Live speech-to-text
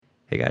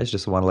Hey guys,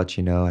 just want to let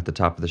you know at the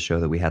top of the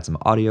show that we had some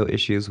audio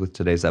issues with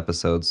today's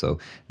episode, so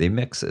the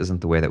mix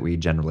isn't the way that we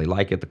generally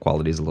like it. The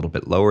quality is a little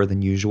bit lower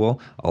than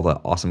usual. All the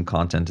awesome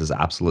content is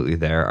absolutely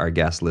there. Our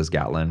guest, Liz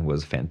Gatlin,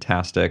 was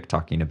fantastic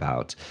talking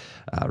about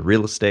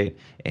real estate,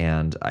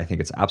 and I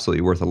think it's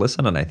absolutely worth a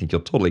listen, and I think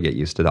you'll totally get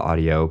used to the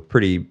audio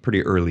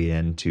pretty early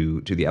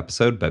into the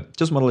episode, but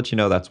just want to let you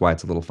know that's why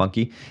it's a little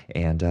funky,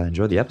 and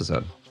enjoy the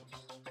episode.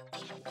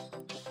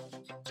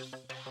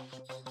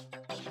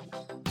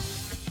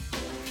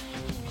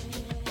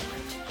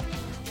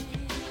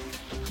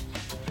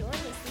 You're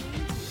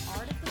listening to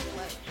Art of the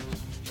Float.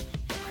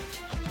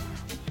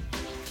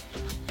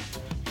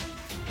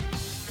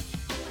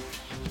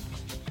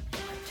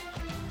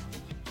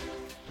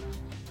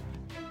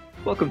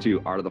 Welcome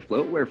to Art of the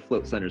Float, where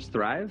float centers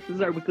thrive. This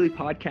is our weekly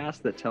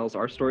podcast that tells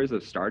our stories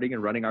of starting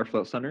and running our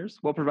float centers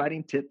while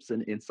providing tips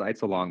and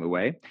insights along the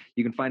way.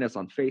 You can find us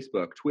on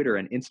Facebook, Twitter,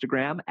 and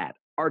Instagram at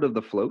Art of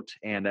the Float.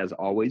 And as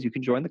always, you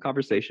can join the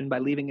conversation by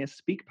leaving a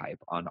speak pipe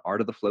on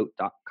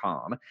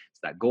artofthefloat.com. It's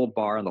that gold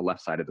bar on the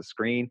left side of the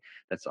screen.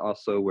 That's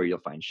also where you'll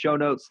find show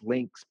notes,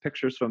 links,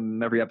 pictures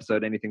from every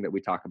episode, anything that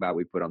we talk about,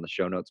 we put on the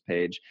show notes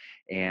page.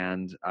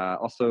 And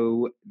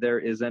also, there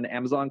is an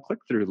Amazon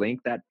click-through link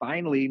that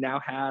finally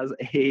now has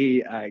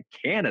a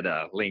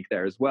Canada link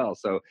there as well.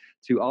 So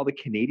to all the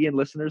Canadian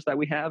listeners that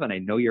we have, and I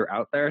know you're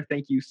out there,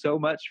 thank you so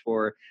much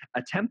for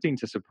attempting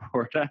to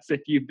support us.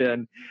 If you've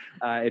bookmarked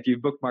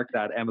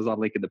that Amazon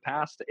link in the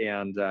past,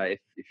 and if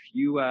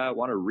you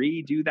want to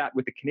redo that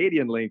with the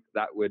Canadian link,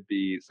 that would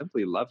be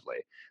simply lovely.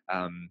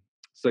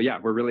 So yeah,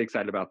 we're really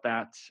excited about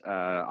that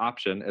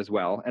option as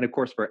well. And of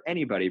course, for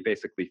anybody,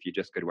 basically, if you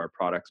just go to our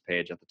products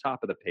page at the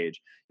top of the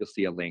page, you'll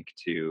see a link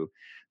to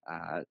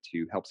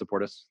help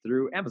support us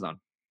through Amazon.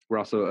 We're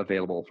also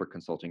available for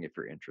consulting if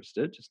you're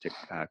interested. Just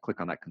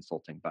click on that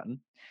consulting button.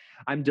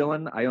 I'm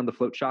Dylan. I own the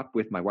Float Shop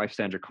with my wife,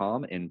 Sandra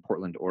Kalm, in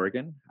Portland,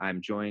 Oregon.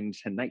 I'm joined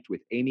tonight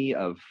with Amy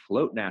of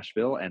Float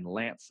Nashville and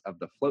Lance of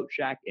the Float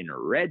Shack in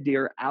Red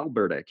Deer,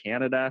 Alberta,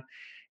 Canada.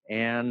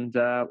 And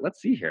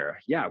let's see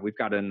here. Yeah, we've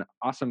got an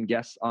awesome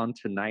guest on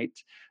tonight.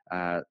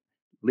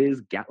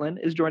 Liz Gatlin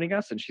is joining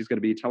us, and she's going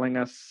to be telling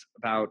us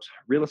about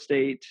real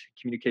estate,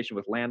 communication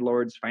with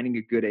landlords, finding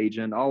a good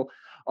agent, all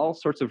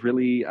sorts of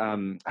really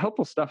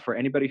helpful stuff for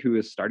anybody who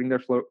is starting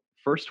their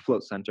first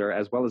float center,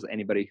 as well as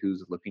anybody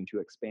who's looking to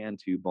expand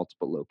to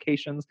multiple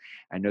locations.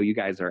 I know you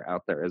guys are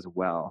out there as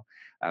well,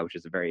 which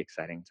is a very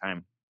exciting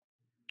time.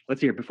 Let's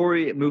see here. Before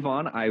we move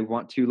on, I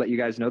want to let you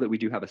guys know that we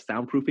do have a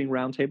soundproofing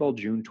roundtable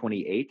June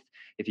 28th.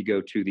 If you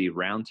go to the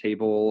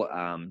roundtable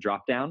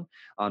drop down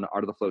on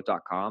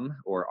artofthefloat.com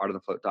or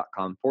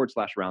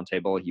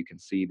artofthefloat.com/roundtable, you can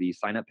see the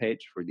sign up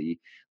page for the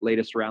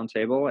latest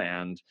roundtable.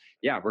 And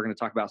yeah, we're going to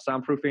talk about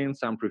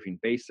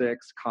soundproofing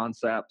basics,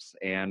 concepts,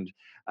 and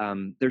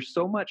there's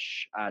so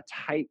much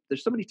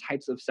there's so many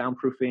types of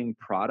soundproofing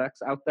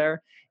products out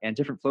there, and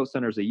different float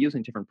centers are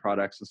using different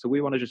products. And so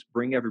we want to just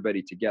bring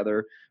everybody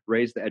together,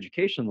 raise the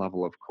education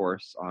level, of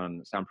course,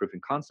 on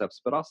soundproofing concepts,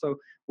 but also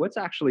what's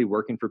actually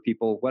working for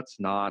people, what's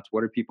not,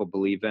 what do people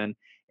believe in,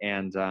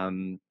 and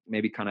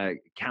maybe kind of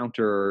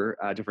counter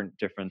different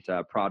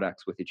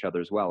products with each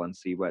other as well, and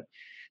see what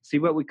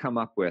we come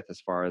up with as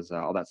far as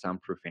all that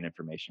soundproofing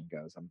information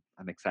goes.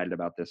 I'm excited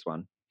about this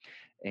one.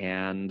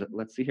 And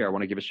let's see here. I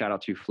want to give a shout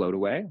out to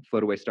Floataway.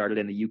 Floataway started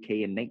in the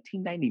UK in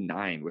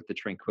 1999 with the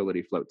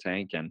Tranquility float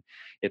tank, and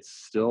it's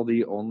still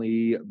the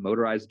only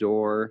motorized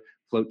door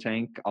float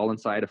tank, all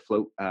inside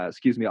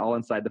all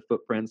inside the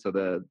footprint. So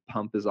the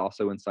pump is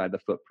also inside the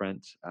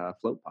footprint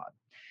float pod.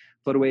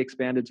 Floataway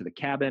expanded to the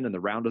cabin and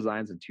the round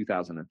designs in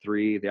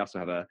 2003. They also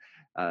have a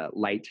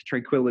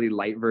Tranquility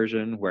light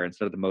version where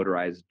instead of the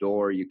motorized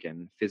door, you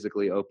can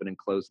physically open and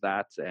close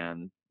that.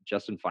 And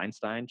Justin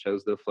Feinstein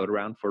chose the float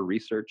around for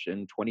research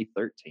in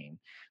 2013.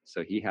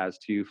 So he has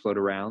two float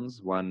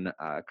arounds, one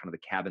kind of the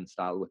cabin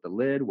style with the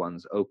lid,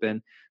 one's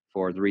open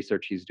for the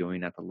research he's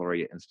doing at the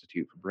Laureate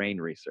Institute for Brain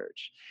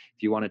Research.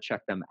 If you want to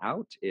check them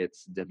out,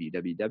 it's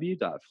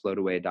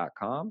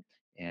www.floataway.com.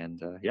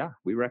 And yeah,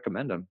 we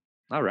recommend them.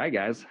 All right,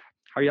 guys.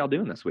 How are y'all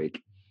doing this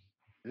week?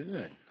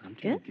 Good. I'm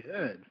doing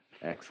good.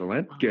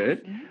 Excellent.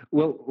 Good.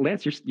 Well,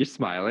 Lance, you're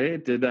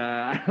smiling. Did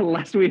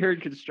last we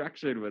heard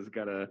construction was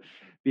gonna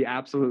be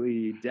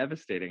absolutely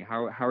devastating.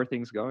 How are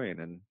things going?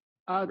 And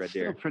It's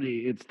still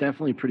it's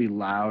definitely pretty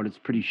loud. It's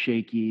pretty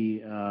shaky.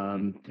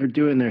 They're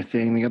doing their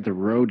thing. They got the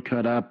road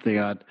cut up. They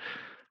got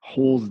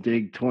holes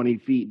dig 20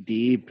 feet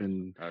deep.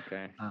 And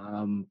okay.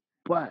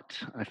 But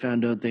I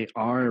found out they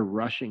are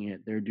rushing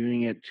it. They're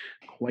doing it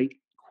quite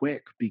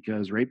quick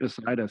because right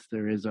beside us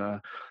there is a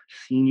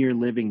senior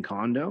living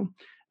condo,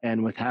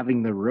 and with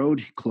having the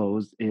road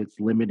closed,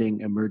 it's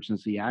limiting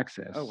emergency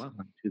access to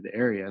the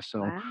area.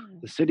 So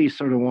the city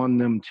sort of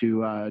wanted them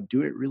to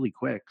do it really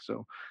quick.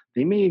 So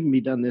they may even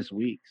be done this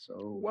week.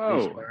 So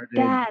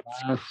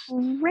that's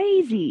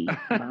crazy.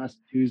 Last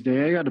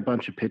Tuesday, I got a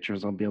bunch of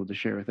pictures I'll be able to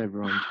share with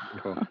everyone.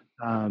 Cool.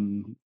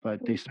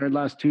 But they started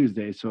last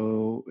Tuesday,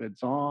 so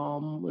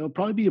it'll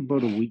probably be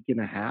about a week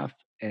and a half,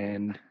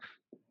 and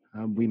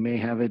we may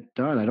have it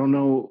done. I don't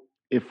know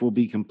if we'll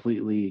be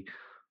completely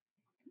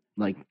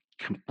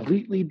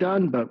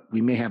done, but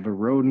we may have a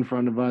road in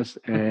front of us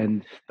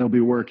and they'll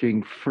be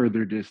working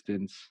further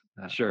distance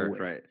Sure, away.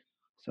 right.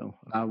 So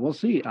we'll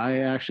see. I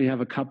actually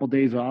have a couple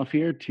days off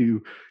here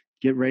to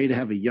get ready to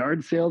have a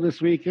yard sale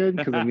this weekend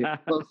because I'm getting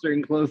closer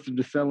and closer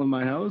to selling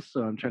my house.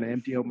 So I'm trying to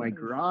empty out my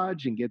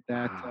garage and get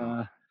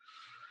that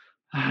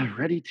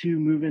ready to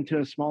move into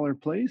a smaller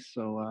place.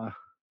 So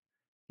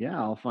yeah,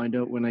 I'll find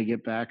out when I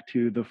get back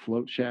to the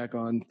Float Shack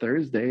on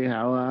Thursday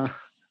how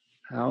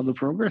the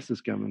progress is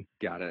coming.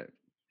 Got it.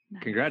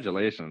 Nice.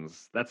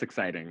 Congratulations. That's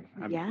exciting.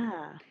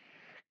 Yeah.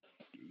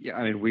 Yeah,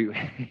 I mean,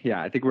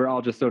 I think we're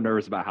all just so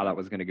nervous about how that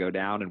was going to go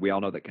down, and we all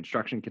know that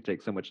construction can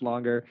take so much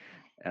longer.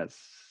 As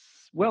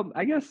well,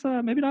 I guess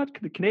maybe not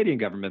the Canadian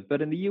government,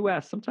 but in the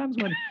U.S., sometimes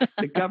when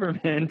the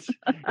government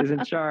is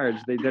in charge,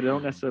 they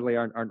don't necessarily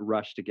aren't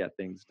rushed to get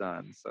things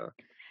done. So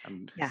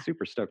I'm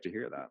super stoked to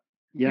hear that.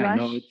 Yeah, Rush,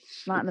 no,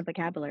 not in the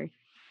vocabulary.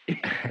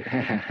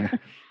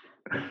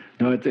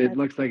 No, it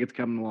looks like it's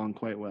coming along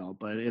quite well,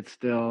 but it's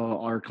still,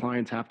 our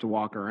clients have to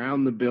walk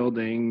around the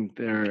building.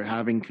 They're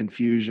having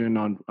confusion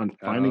on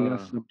finding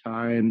us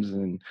sometimes,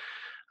 and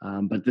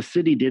but the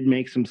city did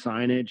make some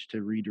signage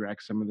to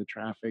redirect some of the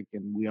traffic,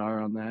 and we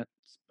are on that.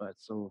 But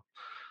so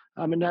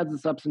it has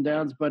its ups and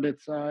downs, but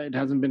it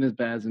hasn't been as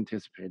bad as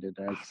anticipated.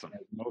 As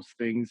most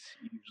things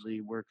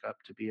usually work up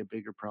to be a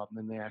bigger problem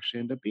than they actually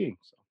end up being.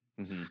 So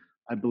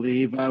I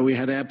believe we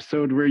had an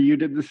episode where you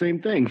did the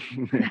same thing.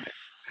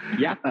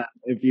 Yeah,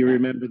 if you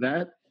remember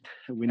that.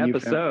 I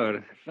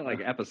felt like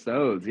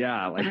episodes.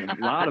 Yeah, like a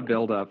lot of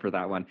build up for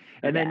that one.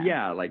 And then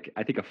like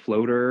I think a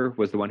floater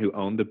was the one who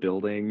owned the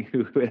building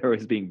who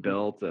was being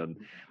built, and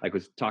like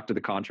was talked to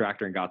the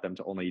contractor and got them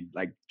to only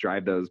like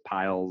drive those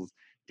piles.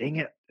 Dang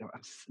it! Am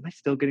I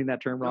still getting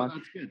that term wrong? No,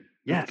 that's good.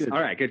 Yes. Good.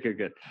 All right. Good.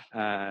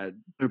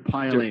 They're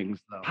pilings,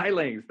 though.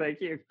 Pilings.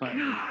 Thank you.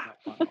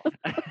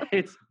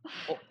 It's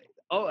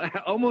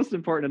almost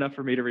important enough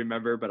for me to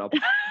remember, but I'll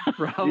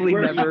probably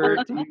never.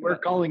 We're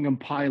calling them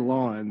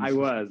pylons. I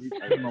was. We've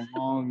come a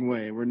long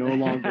way. We're no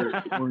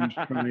longer orange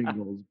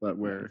triangles, but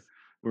we're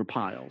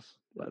piles.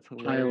 That's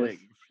hilarious.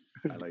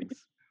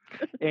 Pilings.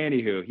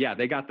 Anywho, yeah,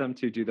 they got them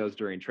to do those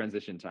during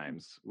transition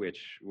times,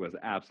 which was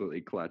absolutely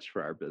clutch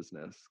for our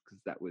business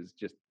because that was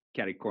just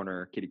kitty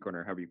corner,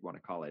 however you want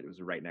to call it. It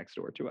was right next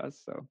door to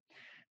us, so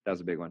that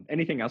was a big one.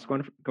 Anything else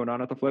going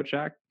on at the Float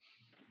Shack?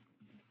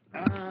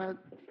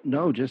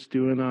 No, just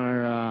doing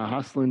our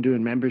hustling,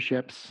 doing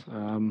memberships.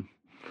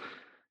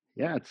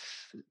 Yeah,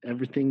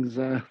 everything's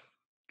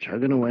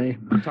chugging away.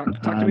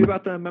 Talk to me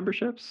about the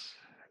memberships.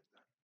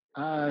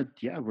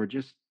 Yeah, we're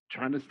just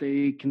trying to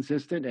stay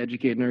consistent,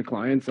 educating our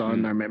clients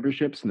on our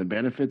memberships and the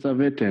benefits of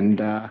it, and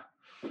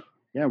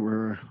yeah,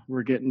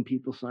 we're getting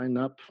people signed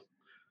up.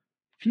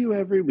 Few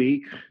every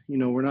week. You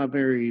know, we're not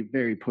very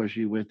very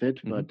pushy with it,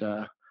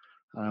 but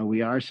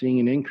we are seeing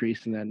an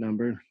increase in that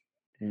number,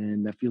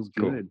 and that feels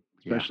good.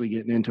 Cool. Especially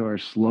getting into our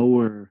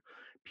slower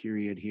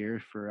period here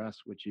for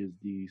us, which is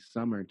the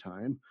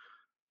summertime.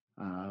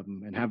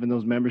 And having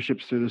those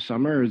memberships through the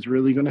summer is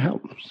really going to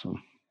help. So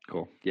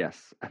cool.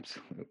 Yes,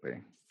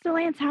 absolutely. So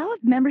Lance, how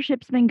have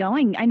memberships been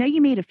going? I know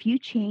you made a few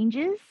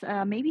changes,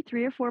 maybe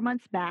 3 or 4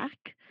 months back,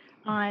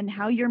 on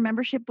how your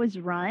membership was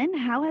run.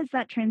 How has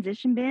that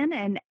transition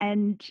been,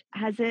 and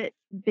has it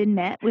been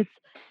met with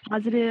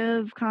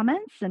positive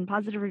comments and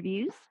positive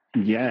reviews?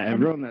 Yeah,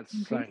 everyone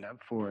that's signed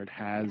up for it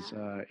has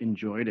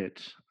enjoyed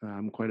it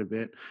quite a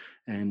bit.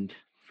 And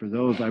for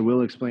those, I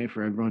will explain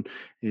for everyone,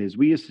 is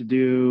we used to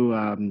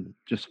do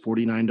just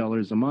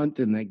 $49 a month,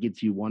 and that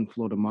gets you 1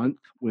 float a month,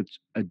 which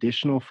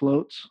additional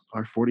floats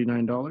are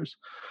 $49.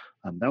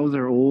 That was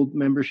our old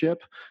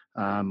membership.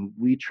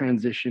 We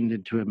transitioned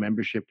into a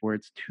membership where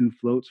it's 2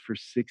 floats for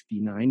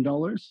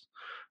 $69.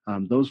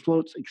 Those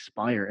floats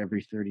expire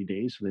every 30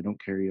 days, so they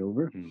don't carry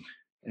over.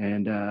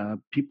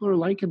 And people are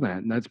liking that,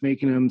 and that's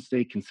making them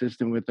stay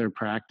consistent with their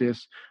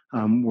practice.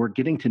 We're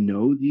getting to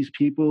know these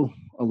people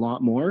a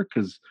lot more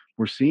because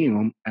we're seeing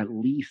them at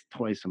least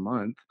twice a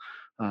month.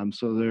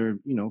 So they're,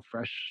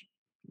 fresh,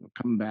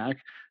 coming back.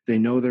 They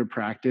know their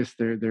practice.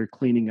 They're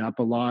cleaning up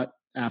a lot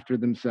after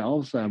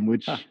themselves,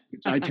 which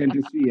I tend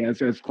to see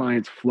as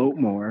clients float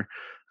more.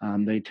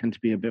 They tend to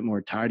be a bit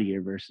more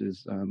tidier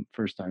versus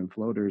first-time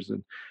floaters,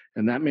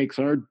 and that makes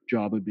our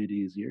job a bit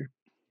easier.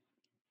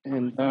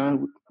 And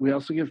we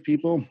also give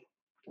people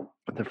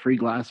the free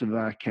glass of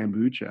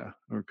kombucha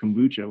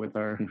with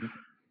our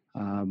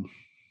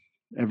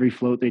every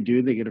float they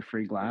do, they get a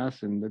free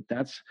glass, and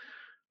that's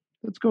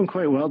going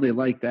quite well. They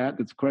like that.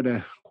 That's quite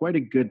a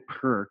good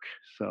perk.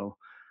 So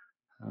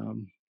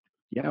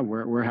yeah,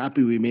 we're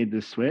happy we made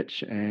this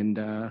switch, and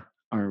our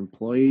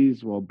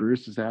employees, well,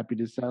 Bruce is happy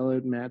to sell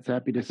it, Matt's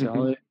happy to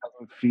sell it. It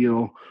doesn't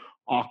feel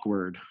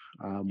awkward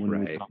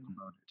when we talk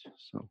about it.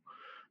 So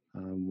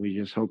we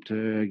just hope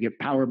to get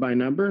power by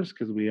numbers,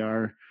 because we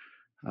are,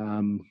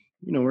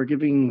 we're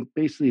giving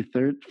basically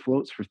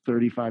floats for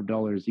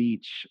 $35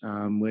 each,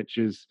 which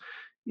is,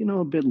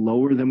 a bit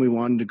lower than we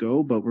wanted to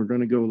go, but we're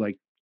going to go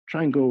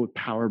try and go with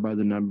power by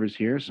the numbers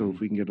here. So if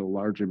we can get a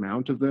large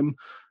amount of them,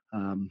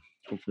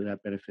 hopefully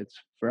that benefits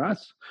for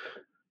us.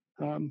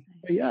 But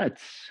yeah,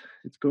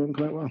 it's going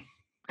quite well.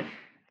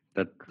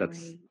 That's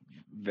Great.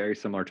 very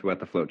similar to what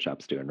the float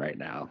shop's doing right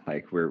now.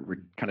 Like we're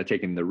kind of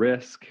taking the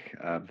risk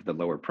of the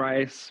lower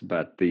price,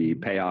 but the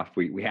payoff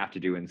we have to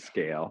do in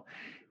scale.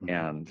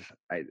 And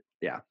I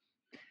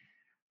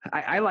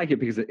like it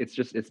because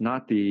it's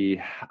not the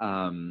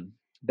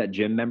that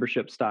gym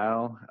membership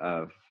style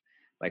of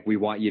like we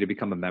want you to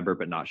become a member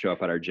but not show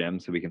up at our gym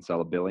so we can sell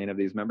 1 billion of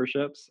these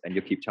memberships and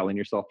you'll keep telling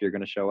yourself you're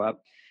going to show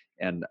up.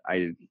 And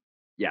I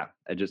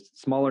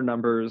just smaller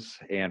numbers,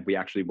 and we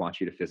actually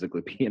want you to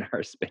physically be in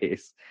our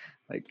space.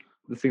 Like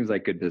this seems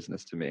like good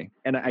business to me.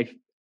 And I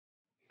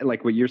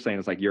like what you're saying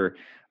is like your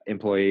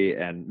employee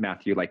and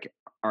Matthew like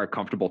are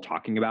comfortable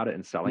talking about it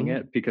and selling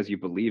it because you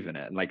believe in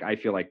it. And like I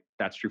feel like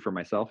that's true for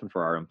myself and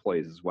for our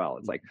employees as well.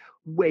 It's like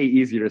way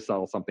easier to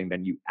sell something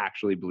than you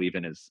actually believe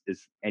in is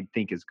and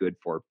think is good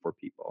for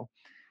people.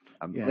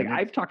 Like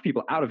I've talked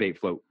people out of 8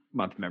 float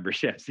month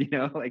memberships,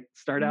 like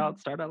start out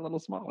a little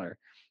smaller.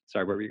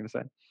 Sorry, what were you going to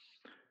say?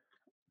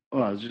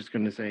 Oh, I was just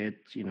going to say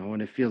it's,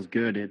 when it feels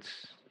good,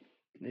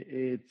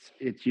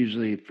 it's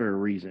usually for a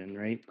reason,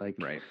 right? Like,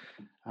 right.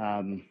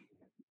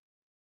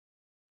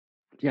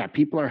 Yeah,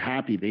 people are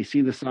happy. They see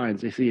the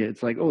signs. They see it.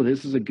 It's like, oh,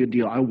 this is a good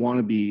deal. I want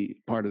to be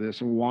part of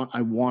this. I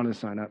want to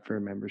sign up for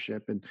a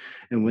membership. And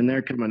when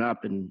they're coming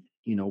up, and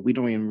we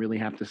don't even really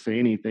have to say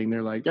anything.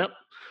 They're like, yep,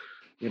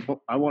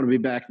 I want to be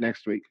back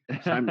next week.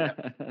 Nice.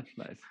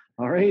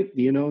 All right,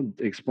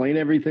 explain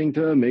everything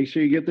to them. Make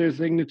sure you get their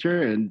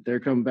signature, and they're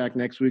coming back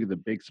next week with a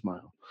big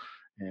smile.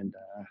 And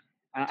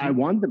I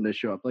want them to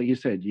show up. Like you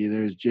said,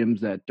 there's gyms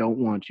that don't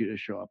want you to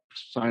show up,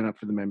 sign up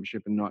for the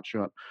membership and not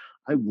show up.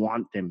 I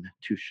want them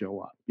to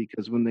show up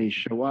because when they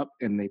show up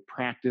and they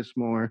practice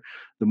more,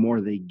 the more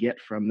they get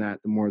from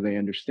that, the more they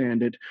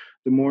understand it,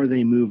 the more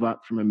they move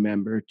up from a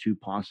member to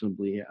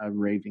possibly a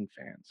raving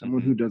fan,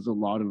 someone who does a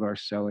lot of our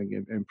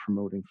selling and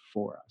promoting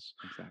for us.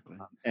 Exactly.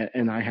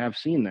 And I have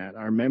seen that.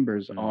 Our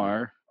members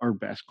are our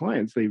best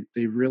clients.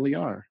 They really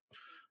are.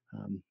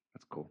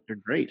 That's cool. They're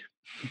great.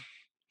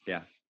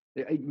 Yeah.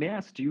 May I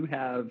ask, do you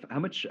have how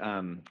much, I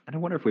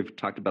don't wonder if we've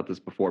talked about this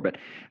before, but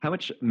how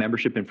much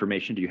membership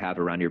information do you have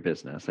around your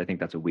business? I think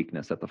that's a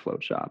weakness at the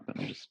float shop.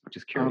 And I'm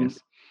just curious.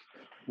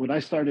 What I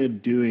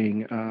started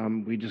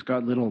doing, we just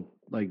got little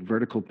like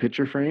vertical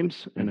picture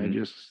frames, and I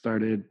just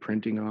started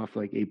printing off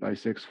like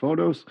 8x6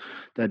 photos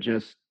that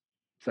just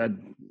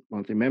said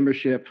monthly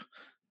membership,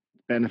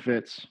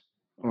 benefits,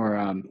 or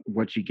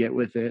what you get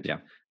with it.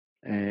 Yeah.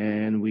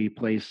 And we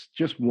place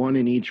just one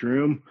in each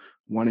room,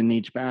 one in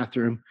each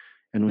bathroom.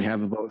 And we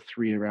have about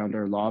 3 around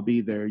our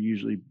lobby. They're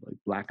usually like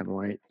black and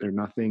white. They're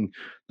nothing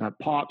that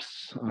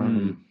pops.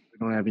 We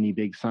don't have any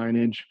big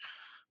signage.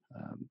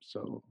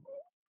 So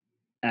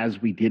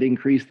as we did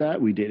increase that,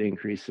 we did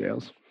increase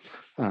sales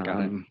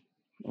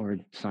or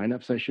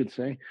signups, I should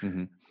say,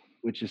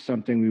 which is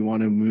something we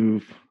want to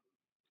move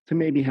to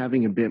maybe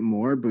having a bit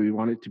more, but we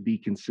want it to be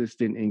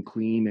consistent and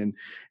clean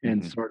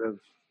and sort of,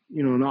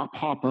 not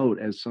pop out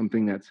as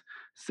something that's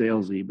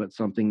salesy, but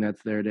something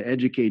that's there to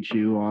educate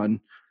you on,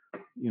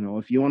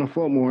 if you want to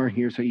float more,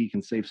 here's how you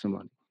can save some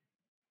money.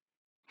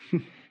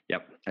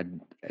 Yep.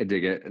 I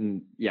dig it.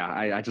 And yeah,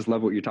 I just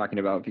love what you're talking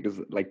about because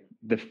like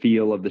the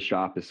feel of the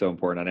shop is so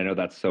important. And I know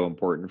that's so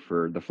important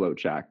for the Float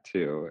Shack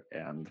too.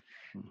 And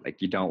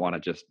like, you don't want to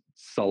just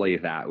sully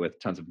that with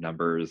tons of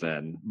numbers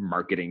and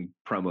marketing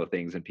promo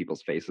things in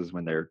people's faces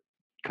when they're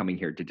coming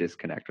here to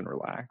disconnect and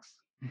relax.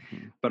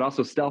 But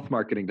also stealth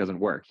marketing doesn't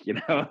work,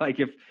 like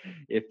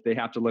if they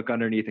have to look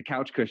underneath a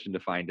couch cushion to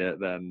find it,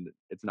 then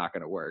it's not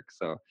going to work.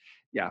 So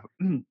yeah,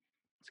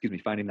 excuse me,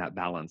 finding that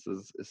balance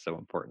is so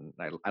important.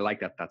 I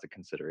like that that's a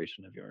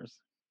consideration of yours.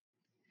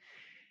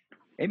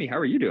 Amy, how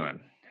are you doing?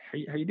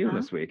 How are you doing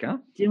this week, huh?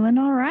 Doing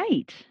all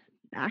right.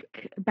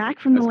 Back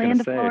from the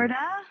land of Florida,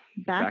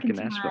 back in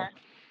Nashville.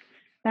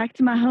 Back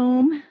to my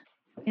home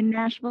in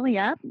Nashville,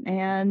 yep.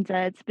 And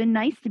it's been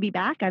nice to be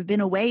back. I've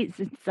been away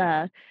since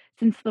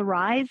the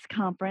Rise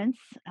conference,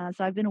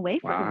 so I've been away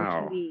for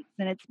over 2 weeks,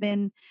 and it's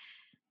been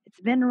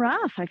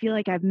rough. I feel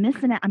like I'm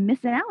missing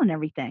out on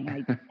everything.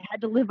 I had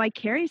to live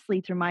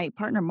vicariously through my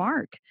partner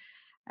Mark,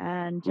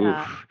 and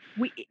it's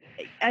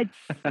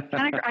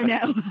kind of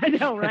I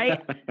know,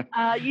 right?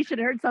 You should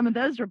have heard some of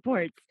those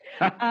reports.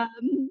 I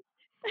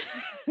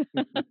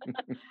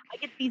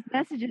get these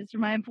messages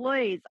from my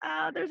employees.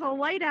 There's a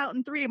light out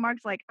in 3. And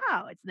Mark's like,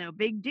 oh, it's no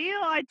big deal.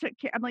 I took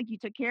care. I'm like, you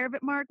took care of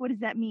it, Mark? What does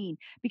that mean?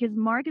 Because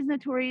Mark is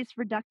notorious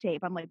for duct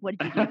tape. I'm like, what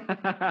did you do?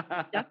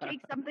 Duct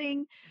tape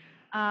something?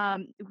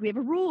 We have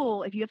a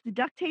rule. If you have to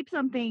duct tape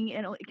something,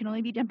 it can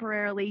only be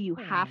temporarily. You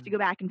have to go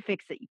back and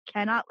fix it. You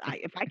cannot.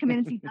 If I come in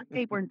and see duct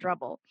tape, we're in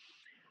trouble.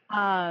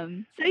 So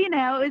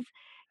it's.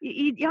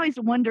 You always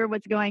wonder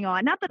what's going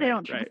on. Not that I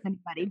don't trust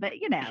anybody, but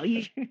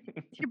it's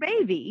your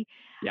baby.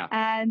 Yeah.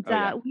 And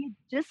we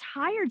just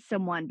hired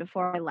someone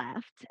before I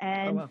left,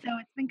 and so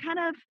it's been kind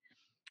of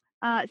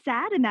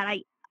sad in that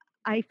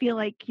I feel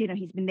like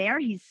he's been there,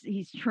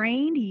 he's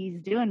trained,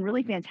 he's doing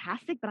really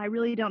fantastic, but I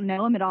really don't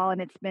know him at all,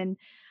 and it's been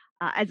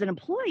as an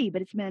employee,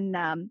 but it's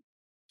been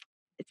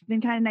it's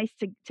been kind of nice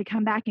to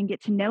come back and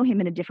get to know him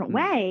in a different Mm.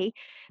 way,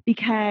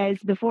 because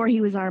before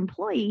he was our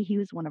employee, he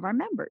was one of our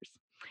members.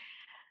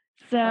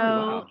 So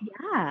wow.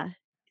 yeah,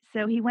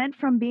 so he went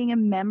from being a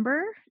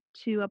member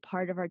to a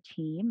part of our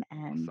team,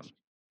 and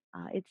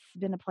Awesome. it's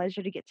been a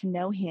pleasure to get to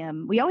know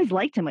him. We always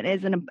liked him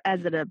as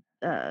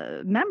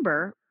a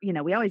member.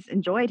 We always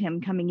enjoyed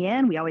him coming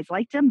in. We always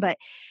liked him, but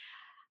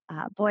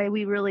boy,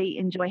 we really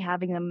enjoy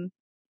having him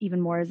even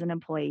more as an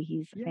employee.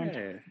 He's a Yeah.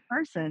 fantastic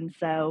person.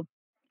 So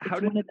How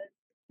it's one did of the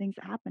things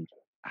that happened.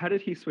 how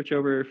did he switch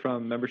over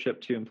from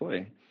membership to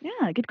employee?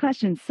 Yeah, good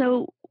question.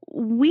 So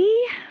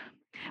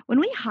when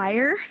we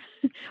hire,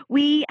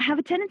 we have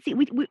a tendency,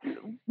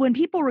 when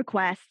people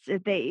request,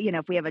 if they,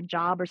 if we have a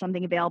job or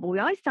something available, we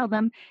always tell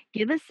them,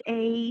 give us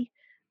a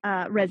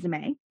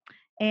resume.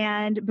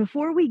 And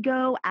before we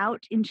go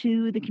out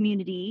into the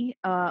community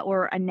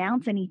or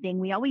announce anything,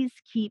 we always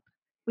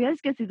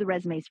go through the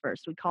resumes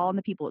first. We call on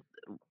the people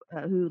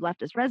who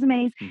left us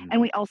resumes, Mhm.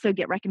 and we also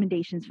get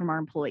recommendations from our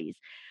employees.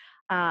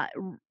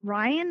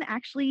 Ryan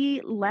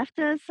actually left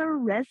us a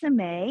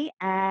resume,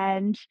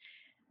 and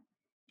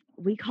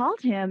we called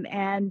him,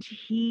 and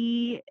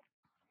he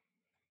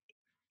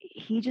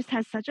just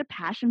has such a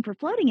passion for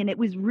floating, and it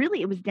was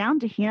down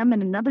to him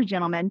and another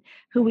gentleman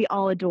who we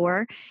all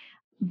adore.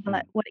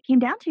 But what it came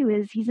down to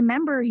is he's a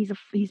member.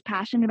 He's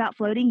passionate about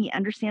floating. He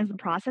understands the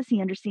process.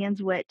 He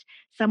understands what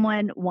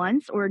someone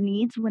wants or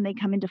needs when they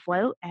come into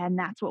float, and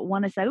that's what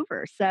won us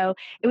over. So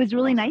it was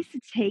really Awesome. nice to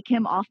take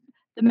him off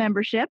the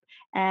membership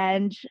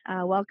and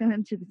welcome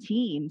him to the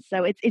team.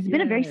 So it's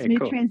been a very Yay, smooth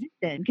cool.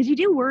 transition, because you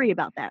do worry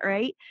about that,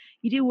 right?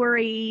 You do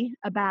worry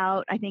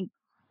about, I think,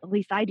 at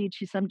least I do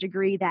to some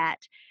degree, that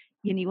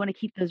you want to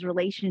keep those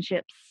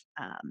relationships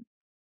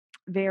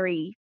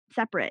very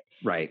separate,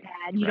 Right.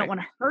 and you don't Right.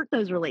 want to hurt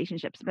those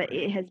relationships. But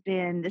Right.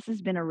 this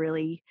has been a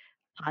really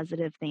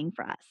positive thing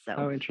for us. So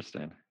Oh,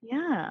 interesting.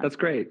 yeah, That's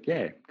great.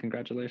 Yay.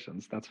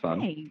 Congratulations. That's fun.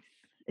 thanks.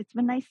 It's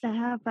been nice to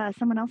have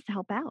someone else to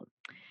help out,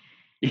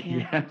 and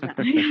Yeah.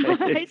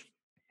 it's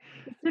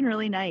been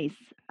really nice.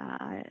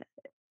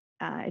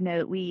 I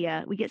know we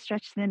get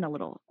stretched thin a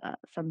little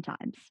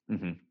sometimes,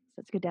 Mhm. so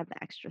it's good to have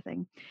the extra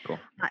thing, Cool.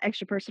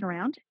 extra person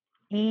around.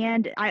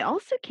 And I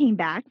also came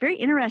back, very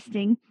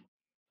interesting.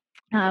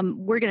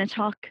 We're going to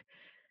talk.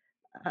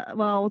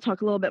 We'll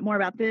talk a little bit more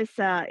about this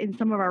in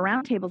some of our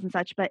roundtables and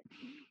such. But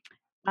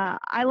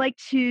I like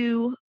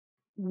to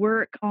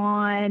work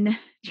on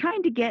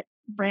trying to get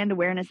brand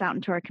awareness out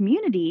into our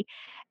community.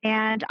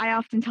 And I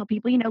often tell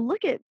people,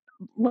 look at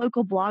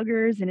local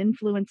bloggers and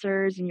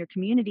influencers in your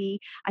community.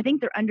 I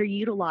think they're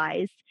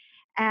underutilized.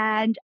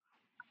 And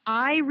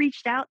I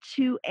reached out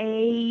to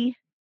a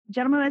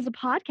gentleman who has a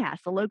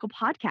podcast, a local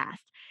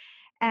podcast.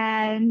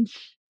 And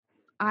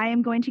I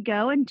am going to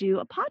go and do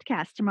a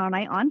podcast tomorrow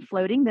night on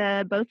floating.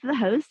 Both of the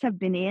hosts have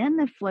been in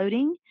the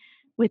floating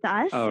with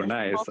us Oh,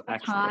 nice. multiple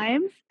Excellent.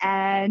 times,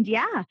 and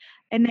yeah,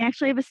 and they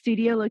actually have a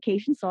studio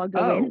location, so I'll go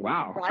Oh, in and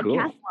wow. broadcast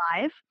Cool.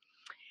 live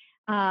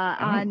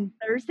on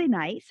Thursday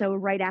night. So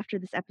right after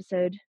this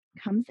episode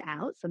comes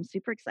out, so I'm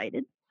super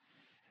excited.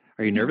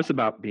 Are you nervous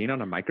about being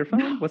on a microphone?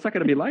 No. What's that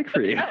going to be like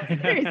for you? No,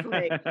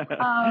 seriously.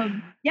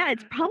 Yeah,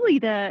 it's probably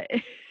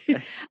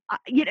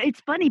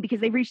it's funny because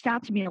they've reached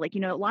out to me like, a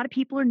lot of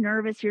people are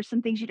nervous. Here's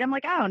some things I'm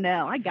like, oh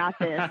no, I got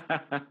this.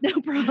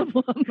 No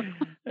problem.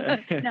 No,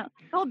 the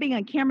whole being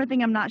on camera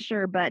thing, I'm not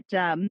sure, but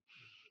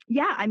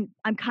yeah,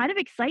 I'm kind of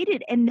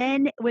excited. And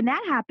then when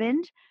that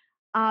happened,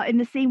 in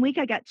the same week,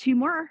 I got 2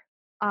 more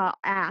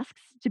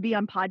asks to be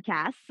on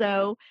podcasts.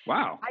 So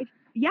Wow.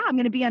 I'm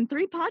going to be on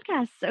 3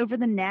 podcasts over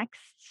the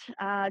next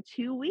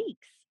 2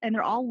 weeks, and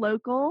they're all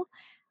local,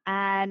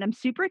 and I'm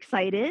super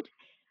excited.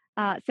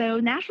 So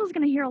Nashville's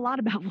going to hear a lot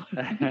about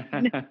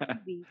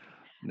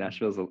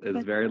Nashville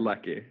is very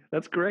lucky.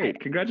 That's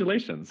great.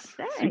 Congratulations.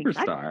 Thanks.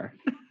 Superstar.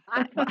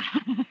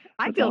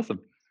 I feel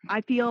awesome.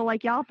 I feel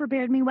like y'all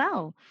prepared me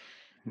well.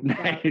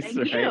 Nice.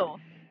 So, thank you.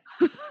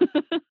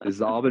 This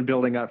has all been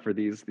building up for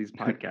these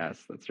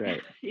podcasts. That's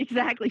right.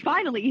 Exactly.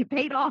 Finally, it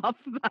paid off.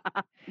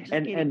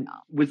 And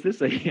was this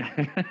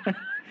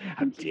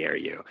how dare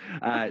you?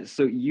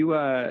 So you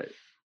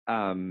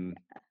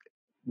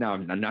now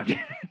I'm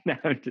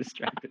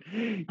distracted.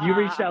 You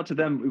reached out to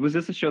them. Was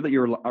this a show that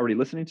you were already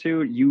listening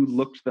to? You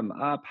looked them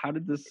up. How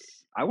did this?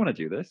 I want to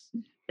do this.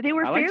 They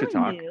were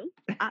fairly new.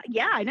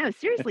 Yeah, I know.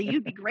 Seriously,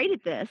 you'd be great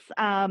at this.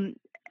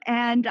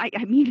 And I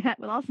mean that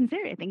with all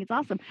sincerity. I think it's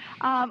awesome.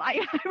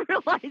 I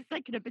realized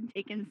that could have been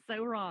taken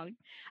so wrong.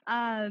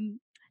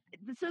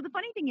 So the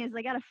funny thing is,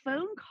 I got a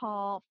phone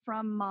call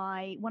from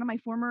one of my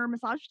former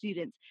massage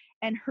students,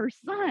 and her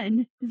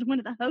son is one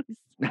of the hosts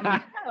on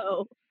the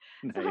show.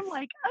 Nice. So I'm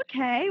like,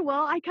 okay,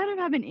 well, I kind of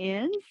have an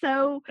in.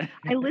 So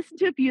I listened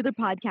to a few other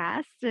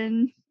podcasts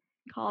and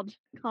called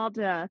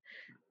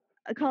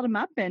him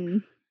up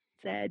and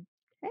said,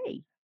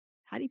 hey,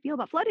 how do you feel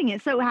about floating?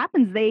 It so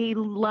happens they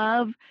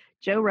love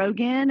Joe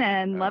Rogan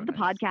and love the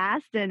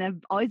podcast, and have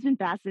always been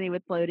fascinated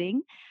with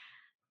floating.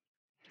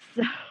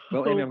 So,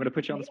 well, Amy, I'm going to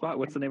put you on the spot.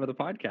 What's the name of the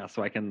podcast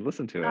so I can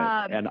listen to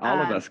it, and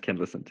all of us can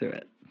listen to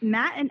it?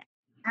 Matt and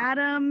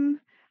Adam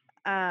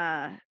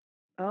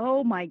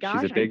Oh my She's a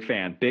gosh. big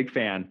fan. Big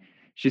fan.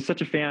 She's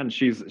such a fan.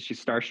 She's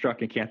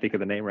starstruck and can't think of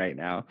the name right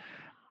now.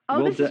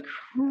 Oh, We'll this is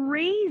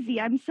crazy.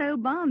 I'm so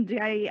bummed.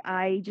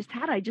 I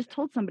just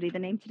told somebody the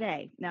name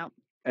today. No.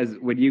 as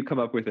when you come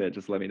up with it,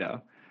 just let me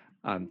know.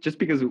 Just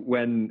because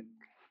when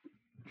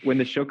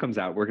the show comes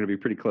out, we're going to be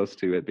pretty close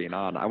to it being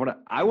on. I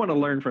want to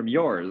learn from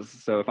yours.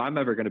 So if I'm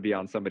ever going to be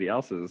on somebody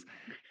else's,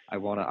 I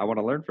want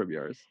to learn from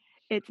yours.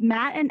 It's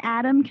Matt and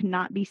Adam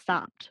Cannot Be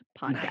Stopped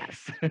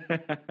podcast.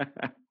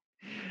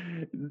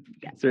 Nice.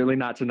 Certainly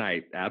not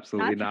tonight.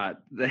 Absolutely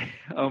not.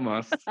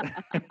 Almost.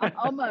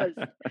 Almost.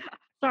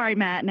 Sorry,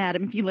 Matt and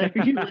Adam, if you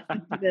listen to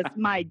this,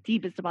 my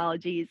deepest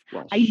apologies.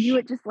 Well, I knew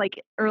it just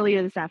like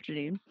earlier this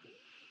afternoon.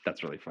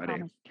 That's really funny.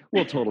 Promise.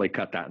 We'll totally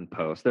cut that in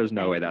post. There's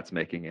no way that's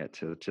making it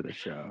to the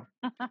show.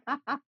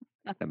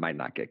 That might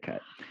not get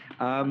cut.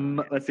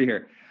 Let's see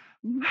here.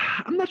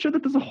 I'm not sure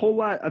that there's a whole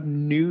lot of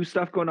new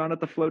stuff going on at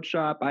the float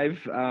shop.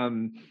 I've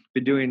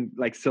been doing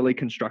like silly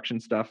construction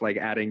stuff, like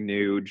adding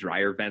new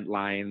dryer vent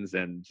lines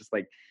and just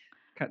like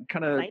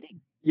kind of,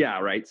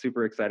 yeah, right.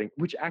 Super exciting,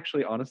 which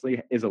actually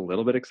honestly is a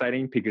little bit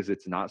exciting because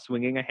it's not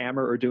swinging a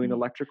hammer or doing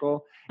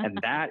electrical. And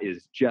that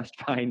is just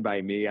fine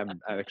by me.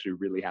 I'm actually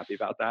really happy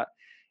about that.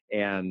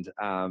 And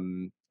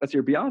let's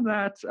hear beyond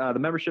that, the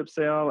membership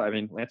sale. I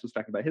mean, Lance was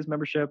talking about his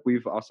membership.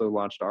 We've also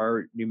launched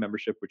our new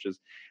membership, which is,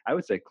 I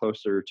would say,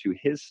 closer to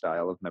his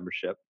style of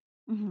membership.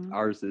 Mm-hmm.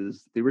 Ours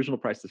is, the original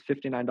price is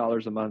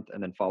 $59 a month,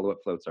 and then follow-up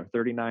floats are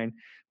 $39.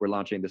 We're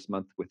launching this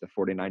month with a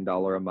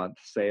 $49 a month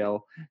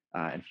sale,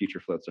 and future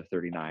floats are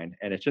 $39.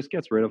 And it just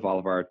gets rid of all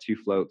of our 2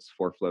 floats,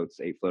 4 floats,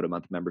 8 float a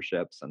month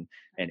memberships, and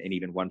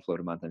even 1 float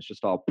a month. And it's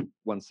just all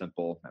one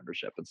simple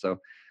membership. And so,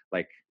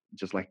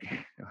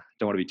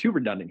 don't want to be too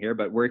redundant here,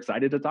 but we're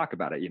excited to talk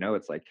about it.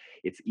 It's like,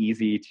 it's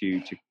easy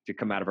to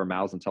come out of our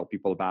mouths and tell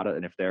people about it.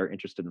 And if they're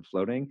interested in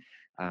floating,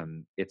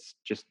 it's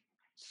just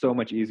so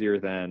much easier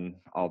than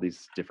all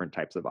these different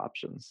types of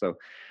options. So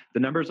the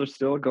numbers are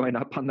still going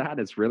up on that.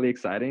 It's really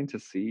exciting to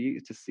see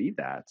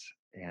that.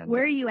 And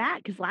where are you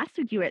at? Because last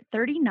week you were at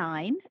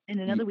 39 and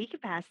another week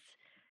it passed.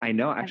 I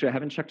know. Actually, I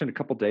haven't checked in a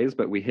couple of days,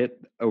 but we hit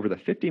over the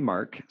 50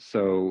 mark.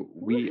 So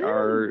we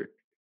are,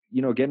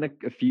 getting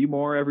a few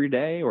more every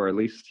day, or at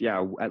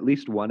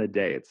least one a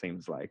day, it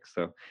seems like.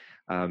 So,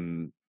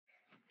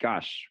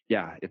 gosh,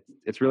 yeah,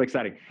 it's really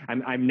exciting.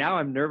 I'm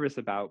nervous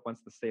about, once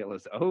the sale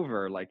is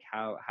over, like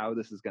how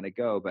this is going to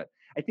go. But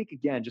I think,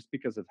 again, just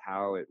because of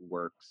how it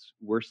works,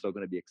 we're still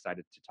going to be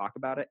excited to talk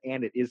about it,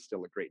 and it is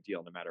still a great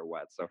deal no matter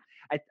what. So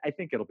I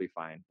think it'll be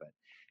fine. But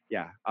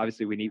yeah,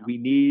 obviously we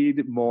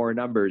need more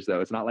numbers, though.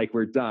 It's not like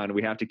we're done.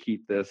 We have to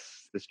keep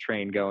this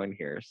train going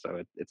here.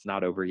 So it's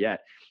not over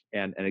yet.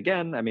 And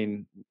again, I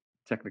mean,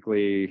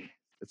 technically,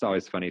 it's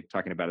always funny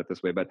talking about it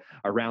this way, but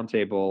our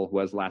roundtable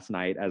was last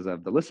night as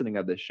of the listening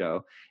of this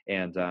show.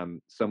 And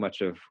so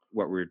much of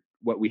what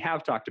we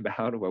have talked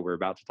about, what we're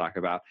about to talk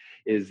about,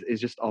 is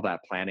just all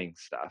that planning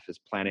stuff, is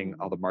planning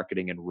all the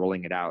marketing and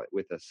rolling it out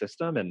with a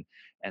system. And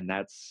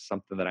that's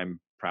something that I'm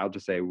proud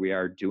to say we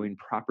are doing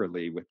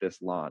properly with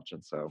this launch.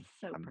 And so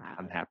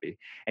I'm happy.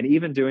 And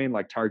even doing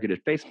like targeted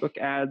Facebook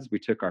ads, we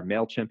took our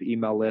MailChimp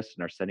email list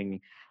and are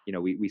sending,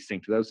 we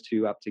synced those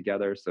 2 up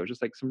together. So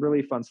just like some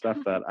really fun stuff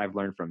that I've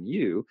learned from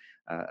you,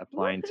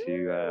 applying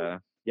to,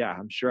 yeah,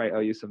 I'm sure I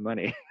owe you some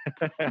money.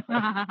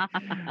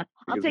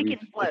 I'll take it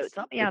in floats.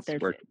 I'll be out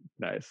there.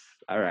 Nice.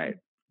 All right.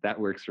 That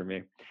works for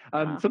me.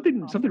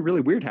 Something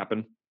really weird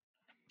happened.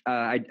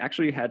 I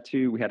actually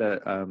we had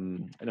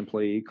an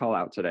employee call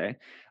out today,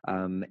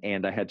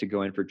 and I had to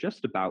go in for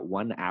just about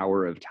 1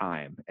 hour of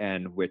time,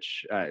 and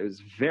which it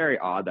was very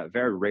odd. That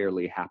very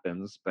rarely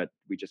happens, but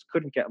we just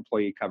couldn't get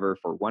employee cover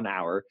for 1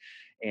 hour.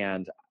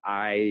 And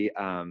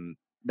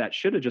that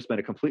should have just been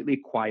a completely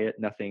quiet,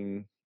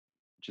 nothing,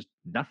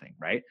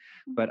 right?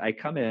 But I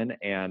come in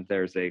and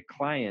there's a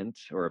client,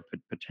 or a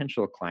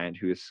potential client,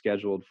 who is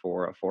scheduled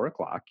for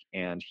 4:00,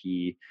 and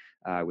he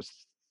was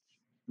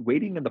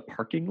waiting in the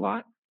parking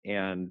lot.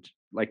 And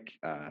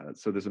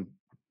so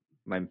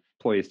my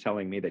employee is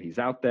telling me that he's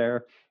out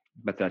there,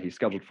 but that he's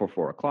scheduled for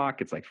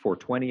 4:00. It's like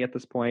 4:20 at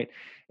this point.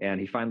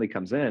 And he finally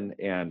comes in,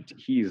 and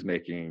he's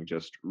making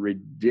just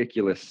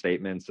ridiculous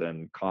statements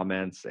and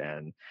comments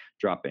and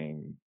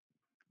dropping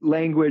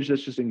language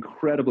that's just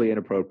incredibly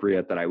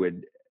inappropriate, that I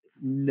would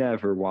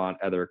never want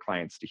other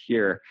clients to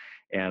hear.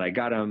 And I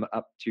got him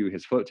up to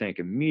his float tank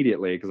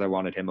immediately because I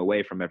wanted him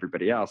away from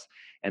everybody else.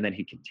 And then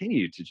he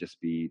continued to just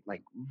be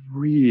like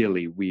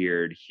really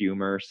weird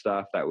humor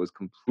stuff that was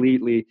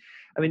completely,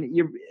 I mean,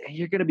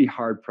 you're going to be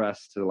hard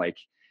pressed to like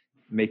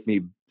make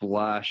me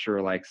blush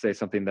or like say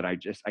something that I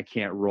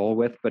can't roll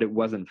with, but it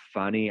wasn't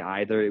funny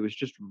either. It was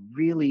just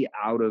really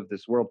out of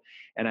this world.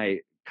 And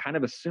I kind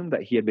of assumed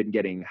that he had been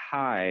getting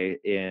high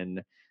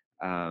in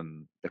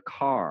the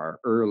car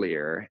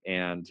earlier,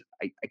 and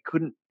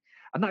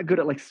I'm not good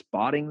at like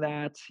spotting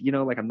that,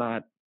 like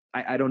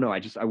I don't know.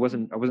 I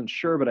wasn't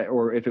sure, but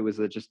or if it was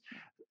just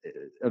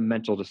a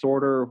mental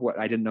disorder,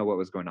 I didn't know what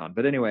was going on.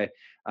 But anyway,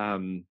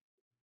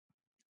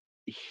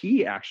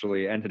 he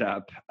actually ended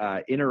up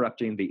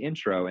interrupting the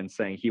intro and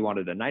saying he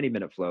wanted a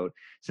 90-minute float.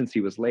 Since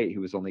he was late, he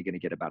was only going to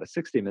get about a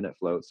 60-minute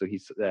float. So he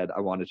said, I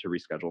wanted to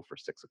reschedule for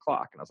 6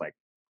 o'clock. And I was like,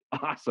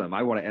 awesome.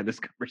 I want to end this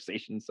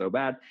conversation so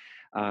bad.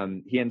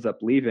 He ends up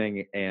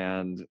leaving,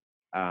 and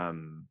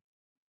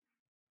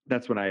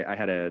that's when I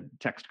had a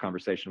text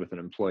conversation with an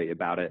employee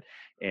about it,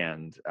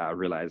 and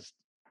realized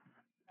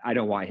I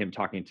don't want him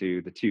talking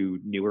to the two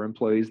newer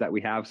employees that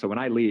we have. So when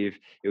I leave,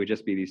 it would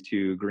just be these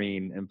two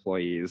green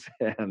employees.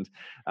 And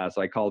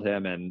so I called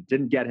him and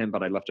didn't get him,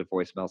 but I left a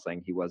voicemail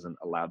saying he wasn't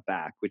allowed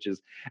back, which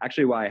is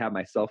actually why I have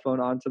my cell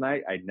phone on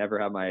tonight. I never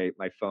have my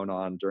phone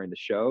on during the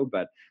show,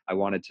 but I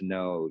wanted to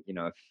know,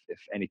 if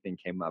anything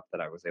came up,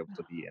 that I was able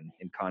to be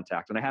in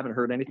contact. And I haven't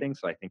heard anything,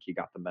 so I think he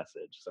got the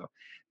message. So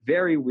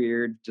very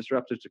weird,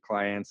 disruptive to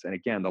clients. And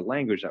again, the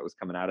language that was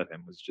coming out of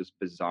him was just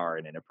bizarre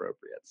and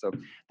inappropriate. So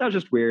that was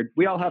just weird.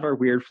 We all have our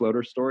weird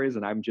floater stories,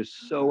 and I'm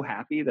just so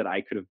happy that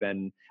I could have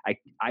been,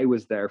 I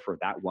was there for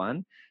that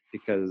one,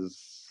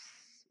 because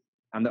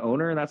I'm the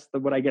owner and that's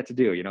what I get to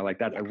do, like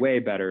that's way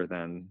better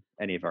than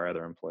any of our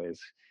other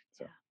employees.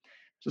 So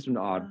just an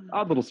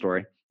odd little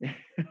story.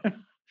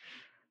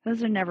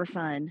 Those are never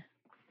fun.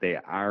 They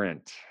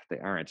aren't.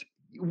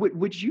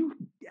 Would you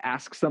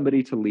ask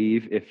somebody to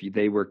leave if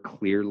they were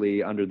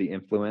clearly under the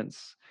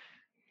influence?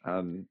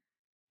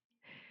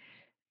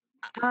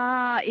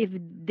 If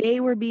they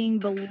were being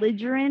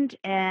belligerent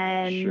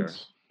and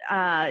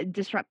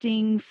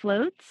disrupting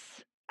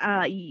floats,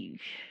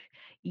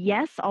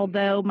 yes.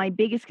 Although my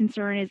biggest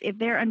concern is if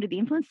they're under the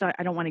influence,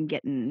 I don't want to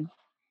get in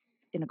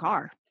a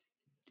car.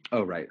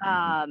 Oh, right.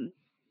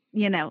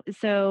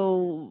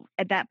 So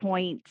at that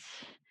point,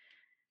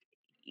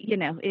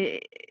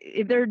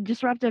 if they're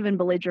disruptive and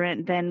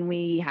belligerent, then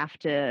we have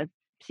to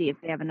see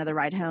if they have another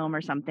ride home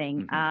or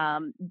something.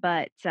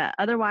 But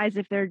otherwise,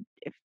 if they're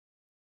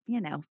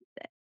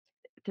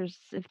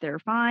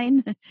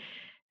fine,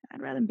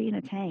 I'd rather be in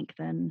a tank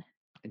than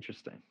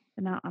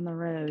out on the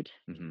road.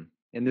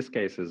 In this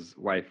case, his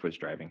wife was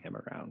driving him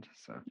around,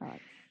 so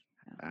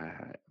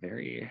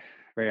very,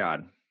 very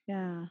odd.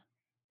 Yeah,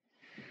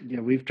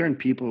 we've turned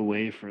people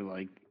away for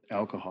like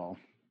alcohol,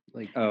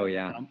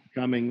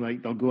 coming,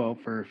 like they'll go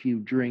out for a few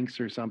drinks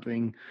or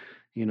something,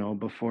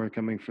 before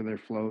coming for their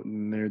float,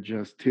 and they're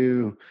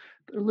a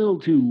little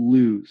too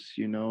loose,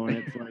 and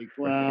it's like,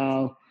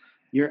 well,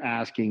 you're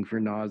asking for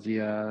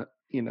nausea,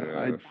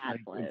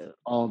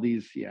 all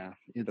these.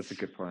 That's a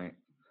good point.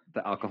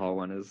 The alcohol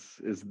one is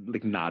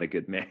like not a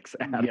good mix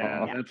at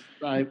all.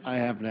 I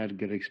haven't had a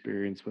good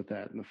experience with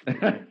that in the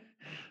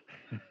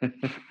float.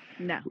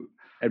 No.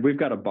 And we've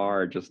got a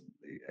bar just,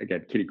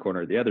 again, kitty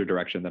corner the other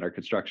direction that our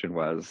construction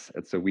was,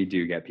 and so we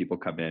do get people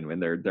come in when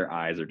their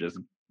eyes are just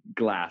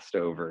glassed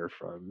over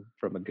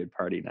from a good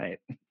party night.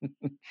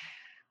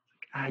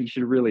 You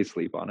should really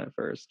sleep on it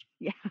first.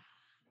 Yeah.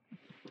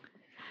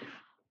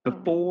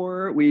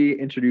 Before we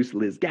introduce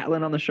Liz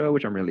Gatlin on the show,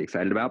 which I'm really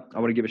excited about, I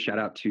want to give a shout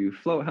out to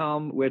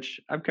FloatHelm, which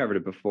I've covered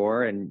it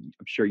before, and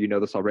I'm sure you know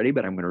this already,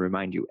 but I'm going to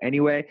remind you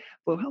anyway.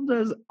 FloatHelm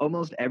does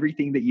almost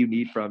everything that you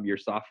need from your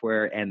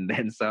software, and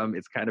then some.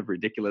 It's kind of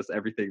ridiculous,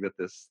 everything that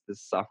this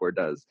software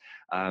does.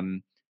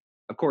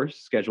 Of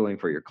course, scheduling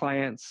for your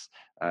clients,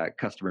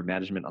 customer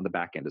management on the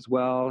back end as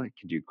well. It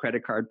can do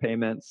credit card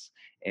payments,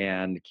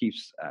 and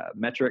keeps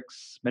metric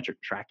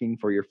tracking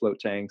for your float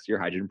tanks, your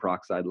hydrogen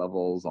peroxide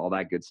levels, all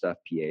that good stuff,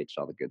 pH,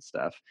 all the good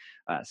stuff.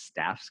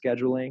 Staff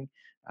scheduling,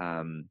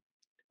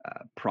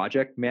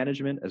 project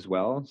management as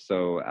well.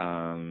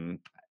 So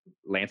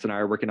Lance and I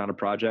are working on a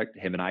project.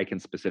 Him and I can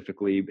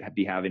specifically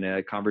be having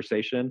a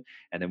conversation.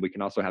 And then we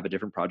can also have a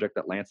different project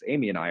that Lance,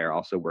 Amy, and I are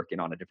also working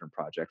on a different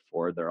project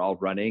for. They're all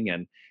running,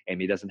 and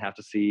Amy doesn't have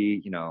to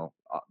see,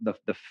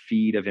 the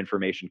feed of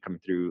information coming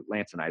through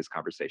Lance and I's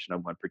conversation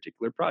on one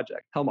particular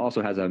project. Helm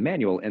also has a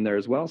manual in there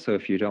as well. So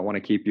if you don't want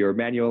to keep your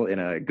manual in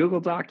a Google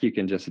Doc, you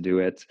can just do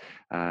it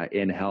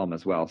in Helm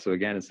as well. So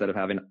again, instead of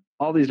having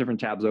all these different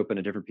tabs open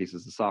and different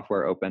pieces of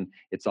software open,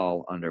 it's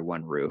all under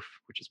one roof,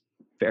 which is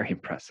very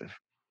impressive.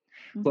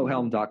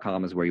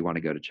 FloatHelm.com is where you want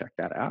to go to check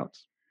that out.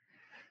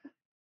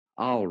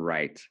 All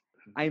right.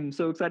 I'm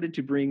so excited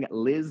to bring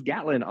Liz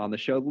Gatlin on the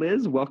show.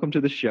 Liz, welcome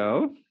to the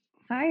show.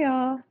 Hi,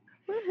 y'all.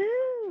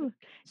 Woohoo.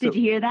 Did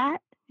you hear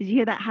that? Did you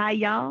hear that? Hi,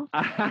 y'all.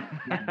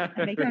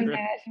 From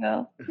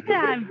Nashville.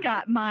 Yeah, I've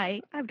got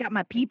my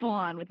people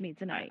on with me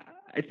tonight.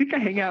 I think I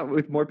hang out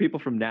with more people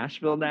from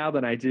Nashville now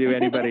than I do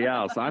anybody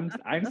else. I'm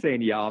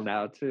saying y'all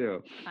now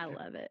too. I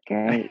love it.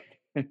 Great.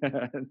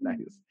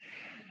 Nice.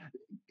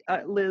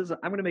 Liz,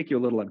 I'm going to make you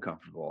a little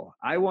uncomfortable.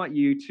 I want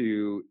you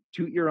to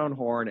toot your own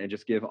horn and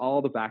just give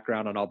all the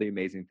background on all the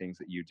amazing things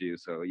that you do,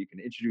 so you can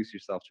introduce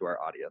yourself to our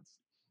audience.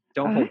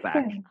 Don't hold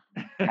back.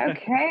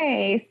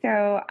 Okay,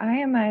 so I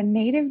am a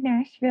native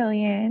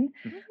Nashvilleian,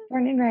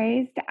 born and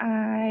raised.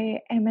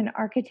 I am an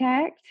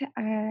architect.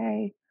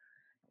 I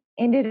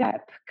ended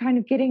up kind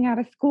of getting out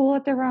of school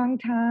at the wrong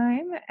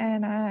time,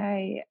 and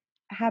I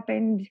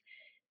happened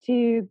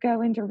to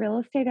go into real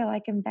estate. I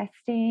like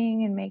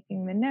investing and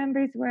making the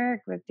numbers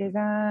work with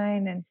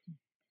design and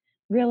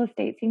real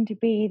estate seemed to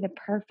be the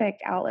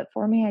perfect outlet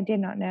for me. I did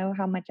not know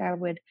how much I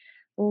would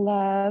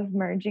love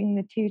merging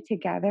the two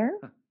together.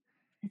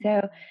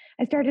 So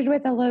I started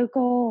with a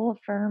local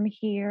firm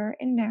here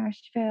in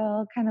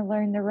Nashville, kind of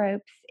learned the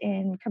ropes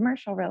in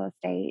commercial real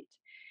estate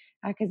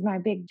because my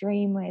big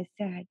dream was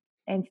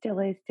and still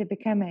is to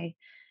become a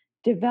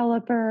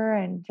developer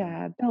and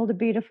build a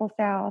beautiful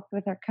South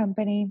with our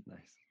company.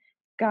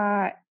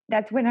 Nice.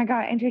 That's when I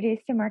got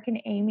introduced to Mark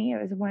and Amy.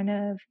 It was one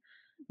of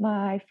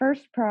my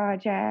first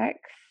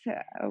projects,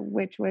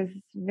 which was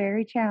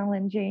very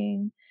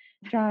challenging,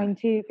 trying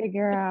to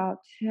figure out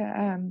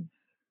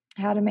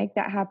how to make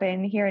that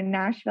happen here in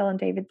Nashville and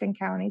Davidson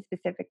County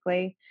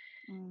specifically.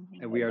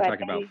 And we are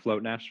talking about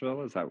Float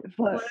Nashville. Is that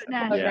Float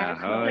Nashville? Yeah.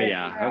 Oh,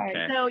 yeah. Right.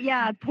 Okay. So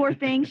yeah, poor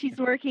thing. She's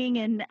working,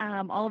 and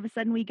all of a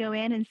sudden we go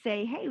in and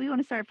say, "Hey, we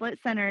want to start a float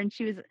center," and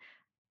she was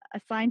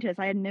assigned to us.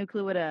 I had no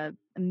clue what a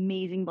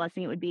amazing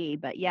blessing it would be,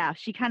 but yeah,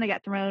 she kind of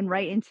got thrown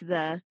right into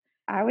the.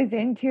 I was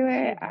into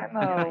it. I'm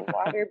a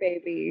water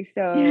baby,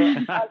 so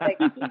I was like,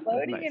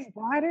 floating Nice. in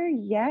water,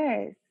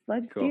 yes,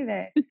 let's Cool. do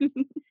this.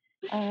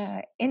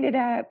 Ended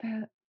up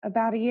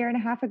about a year and a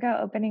half ago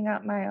opening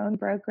up my own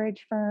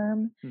brokerage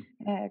firm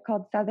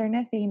called Southern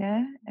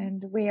Athena,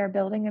 and we are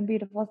building a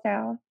beautiful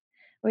South.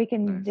 We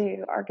can Nice.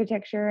 do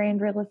architecture and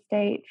real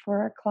estate for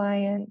our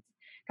clients,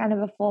 kind of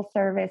a full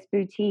service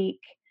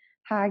boutique,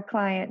 high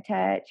client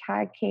touch,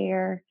 high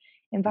care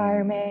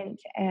environment,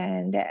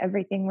 and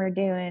everything we're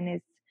doing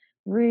is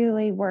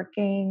really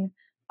working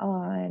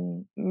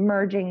on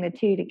merging the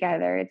two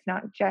together. It's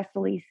not just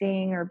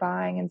leasing or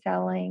buying and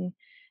selling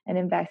an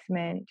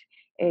investment.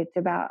 It's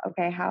about,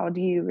 okay, how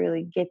do you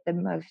really get the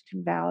most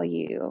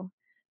value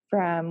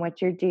from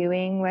what you're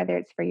doing, whether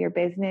it's for your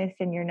business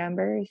and your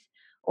numbers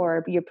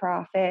or your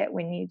profit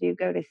when you do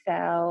go to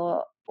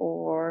sell,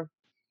 or,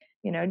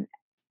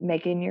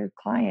 making your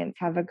clients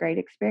have a great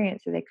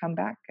experience so they come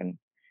back and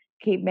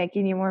keep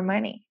making you more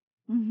money.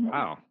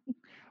 Wow.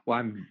 Well,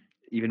 I'm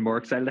even more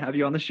excited to have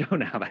you on the show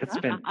now. That's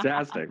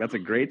fantastic. That's a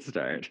great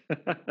start.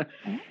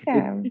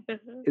 Awesome.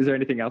 Is there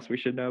anything else we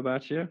should know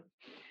about you?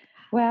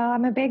 Well,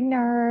 I'm a big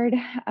nerd.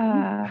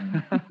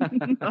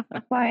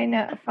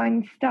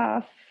 Fun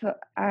stuff.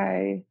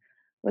 I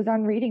was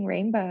on Reading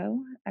Rainbow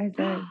as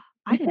a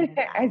I didn't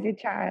know as a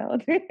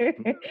child,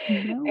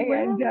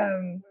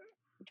 and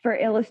for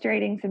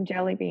illustrating some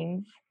jelly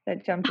beans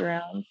that jumped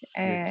around.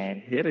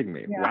 And You're kidding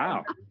me. yeah,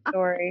 Wow.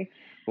 Story.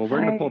 Well,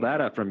 we're going to pull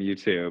that up from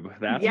YouTube.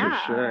 That's for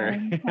sure.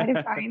 Try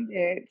to find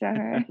it.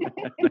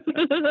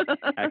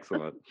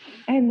 Excellent.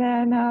 And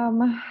then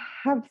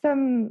have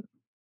some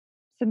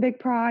big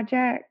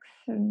projects,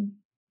 and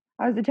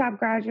I was a top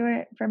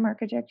graduate from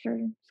architecture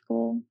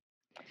school.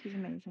 She's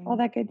amazing. All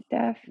that good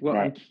stuff.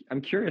 Well,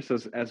 I'm curious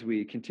as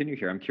we continue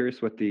here. I'm curious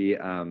what the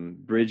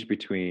bridge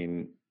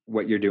between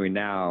what you're doing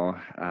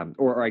now,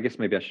 or I guess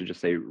maybe I should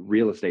just say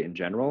real estate in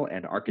general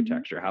and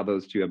architecture, how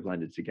those two have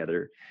blended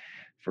together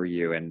for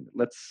you. And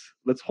let's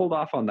hold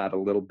off on that a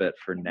little bit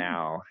for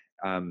now.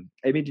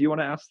 Amy, do you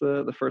want to ask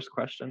the first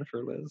question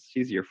for Liz?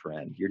 She's your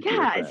friend. Your dear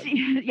friend.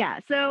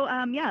 So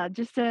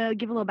just to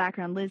give a little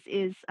background, Liz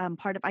is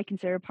I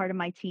consider part of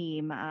my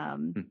team.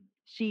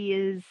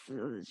 She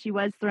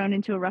was thrown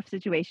into a rough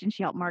situation.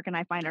 She helped Mark and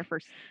I found our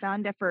first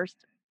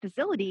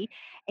facility,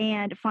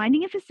 and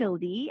finding a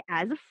facility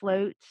as a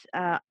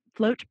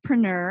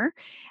floatpreneur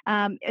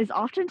is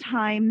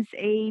oftentimes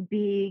a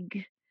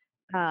big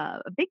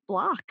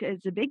block.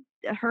 It's a big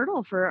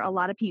hurdle for a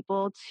lot of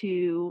people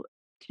to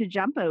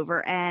jump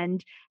over,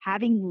 and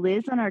having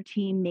Liz on our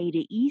team made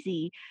it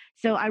easy.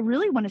 So I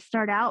really want to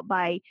start out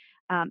by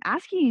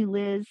asking you,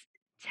 Liz,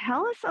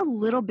 tell us a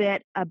little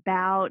bit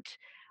about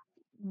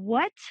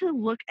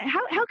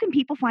how can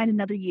people find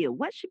another you?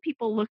 What should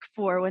people look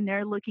for when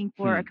they're looking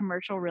for a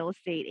commercial real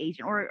estate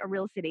agent or a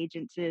real estate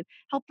agent to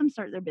help them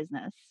start their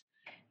business?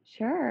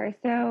 Sure.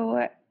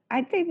 So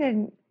I'd say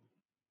the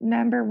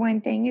number one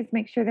thing is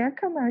make sure they're a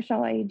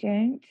commercial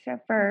agent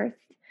first.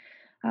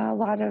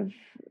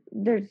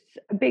 There's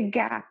a big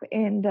gap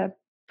in the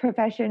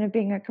profession of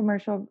being a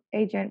commercial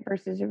agent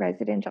versus a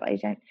residential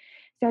agent.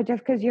 So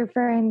just because your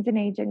friend's an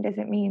agent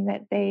doesn't mean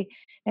that they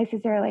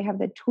necessarily have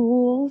the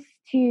tools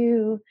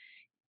to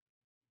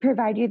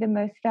provide you the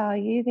most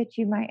value that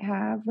you might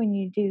have when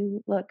you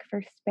do look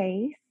for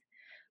space.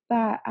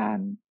 But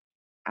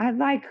I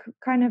like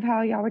kind of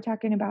how y'all were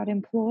talking about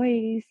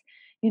employees,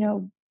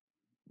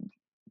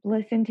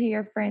 listen to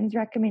your friends'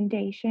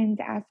 recommendations,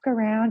 ask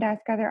around,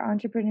 ask other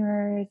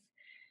entrepreneurs.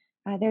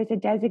 There's a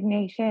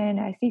designation,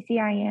 a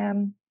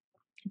CCIM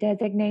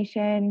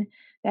designation.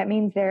 That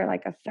means they're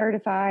like a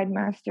certified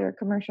master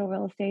commercial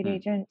real estate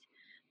agent.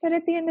 But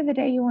at the end of the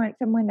day, you want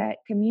someone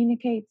that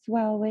communicates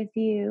well with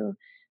you,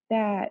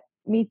 that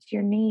meets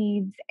your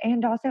needs,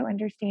 and also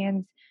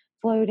understands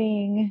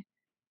floating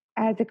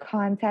as a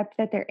concept,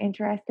 that they're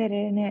interested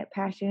in it,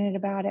 passionate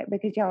about it,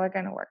 because y'all are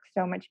going to work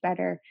so much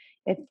better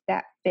if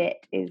that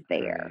fit is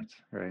there.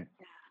 Right.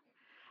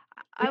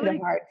 The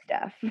hard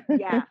stuff.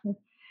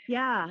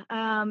 Yeah,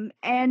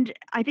 and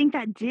I think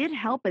that did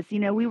help us.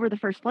 We were the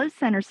first float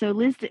center, so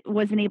Liz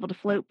wasn't able to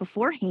float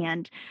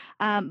beforehand.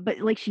 But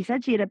like she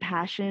said, she had a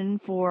passion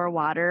for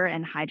water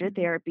and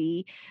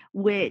hydrotherapy, Mhm.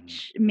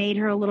 which made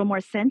her a little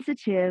more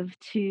sensitive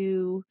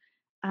to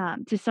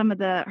some of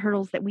the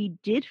hurdles that we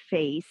did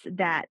face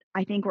that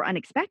I think were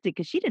unexpected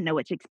because she didn't know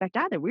what to expect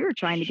either. We were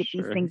trying to get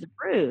these Sure. things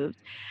approved,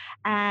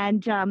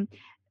 and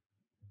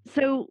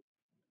so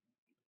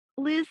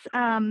Liz,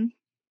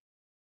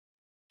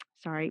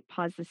 sorry,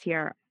 pause this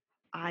here.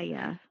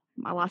 I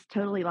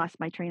totally lost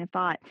my train of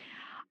thought.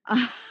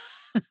 Uh,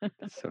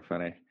 That's so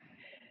funny.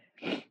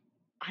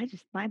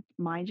 my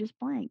mind just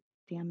blanked.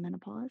 Damn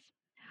menopause.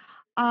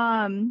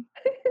 Um,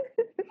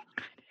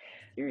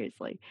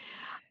 seriously.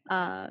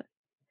 Uh,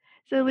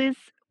 so Liz,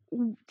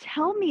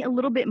 tell me a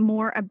little bit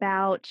more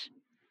about.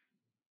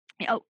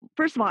 Oh,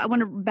 first of all, I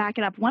want to back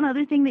it up. One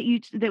other thing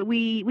that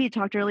we had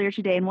talked earlier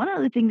today, and one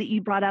other thing that you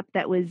brought up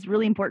that was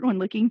really important when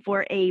looking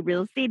for a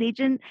real estate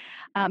agent,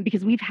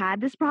 because we've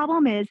had this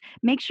problem, is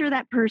make sure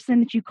that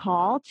person that you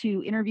call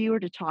to interview or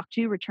to talk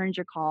to returns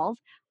your calls.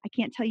 I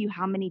can't tell you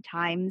how many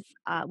times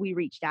we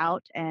reached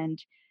out,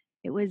 and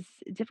it was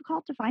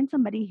difficult to find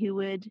somebody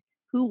who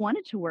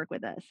wanted to work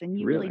with us, and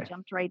you really Really?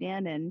 jumped right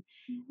in Mhm.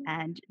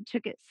 and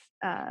took it,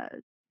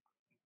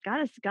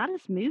 got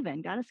us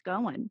moving, got us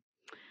going.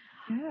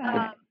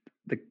 Yeah.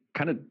 The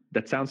kind of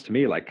that sounds to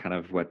me like kind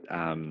of what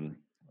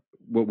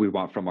we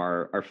want from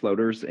our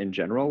floaters in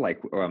general.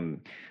 Like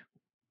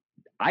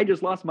I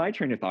just lost my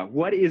train of thought.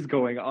 What is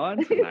going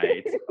on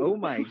tonight? Oh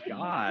my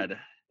God.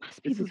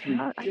 Must be This the is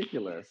drug.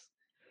 ridiculous.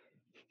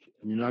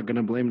 You're not going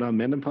to blame it on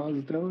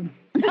menopause, Dylan?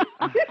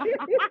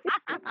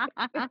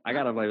 I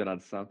gotta blame it on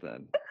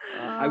something.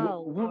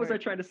 Oh, What was I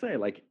Lord. trying to say?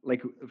 Like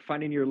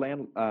finding your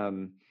land.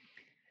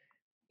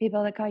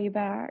 People that call you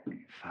back.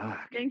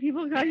 Fuck. Getting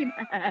people call you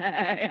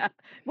back.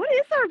 What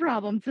is our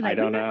problem tonight?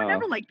 don't We're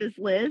never know. like this,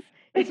 Liz.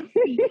 It's supposed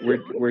to be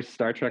We're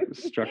Star Trek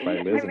struck by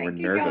Liz, I'm and we're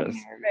making y'all nervous.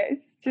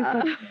 nervous. Just Uh,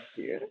 looking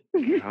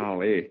at you.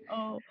 Golly.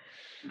 oh,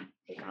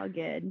 all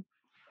good.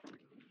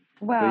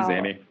 Please, Well,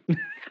 Amy.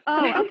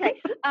 Oh, okay.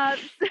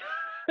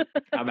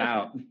 I'm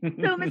out.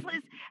 So, Miss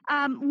Liz,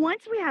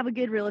 once we have a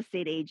good real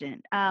estate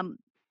agent,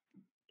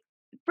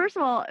 first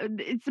of all,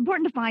 it's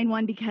important to find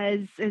one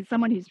because as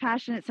someone who's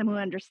passionate, someone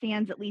who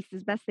understands at least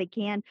as best they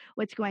can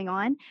what's going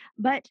on.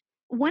 But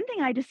one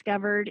thing I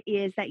discovered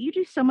is that you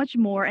do so much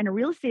more, and a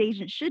real estate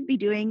agent should be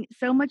doing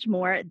so much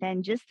more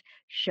than just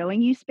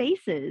showing you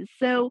spaces.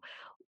 So,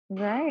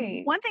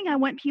 right. one thing I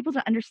want people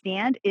to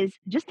understand is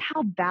just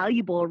how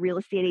valuable a real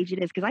estate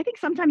agent is, because I think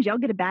sometimes y'all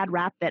get a bad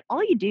rap that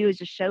all you do is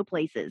just show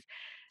places.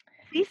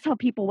 Please tell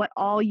people what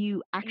all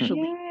you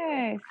actually.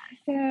 Yes.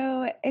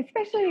 So,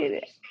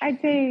 especially,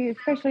 I'd say,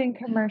 especially in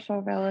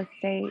commercial real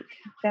estate,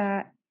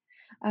 that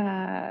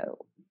uh,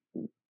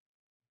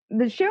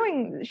 the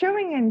showing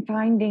and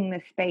finding the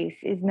space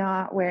is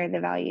not where the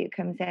value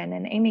comes in.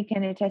 And Amy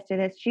can attest to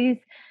this. She's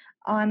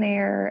on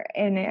there,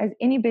 and as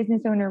any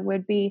business owner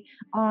would be,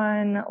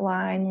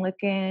 online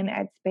looking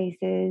at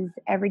spaces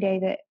every day.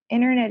 The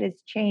internet has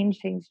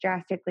changed things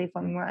drastically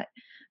from what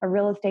a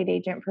real estate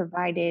agent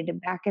provided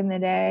back in the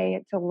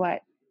day to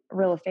what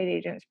real estate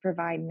agents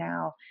provide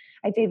now.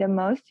 I'd say the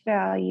most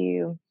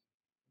value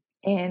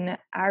in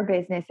our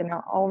business and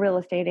all real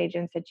estate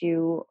agents that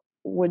you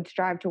would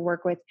strive to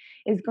work with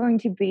is going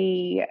to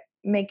be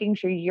making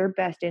sure your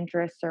best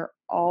interests are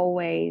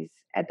always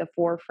at the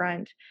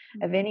forefront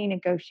of any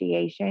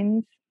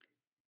negotiations.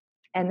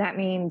 And that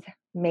means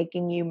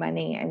making you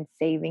money and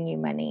saving you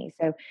money.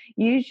 So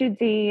you should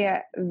see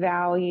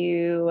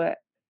value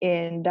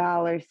in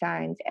dollar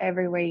signs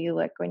everywhere you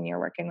look when you're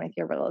working with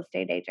your real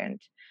estate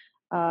agent.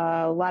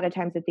 A lot of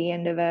times at the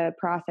end of a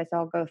process,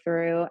 I'll go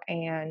through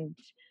and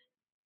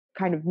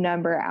kind of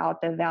number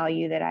out the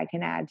value that I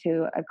can add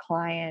to a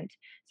client.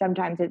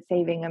 Sometimes it's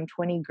saving them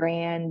 20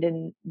 grand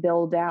and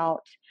build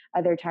out.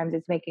 Other times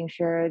it's making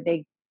sure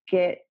they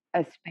get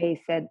a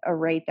space at a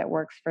rate that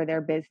works for their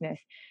business.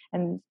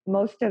 And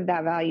most of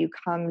that value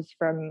comes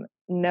from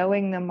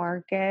knowing the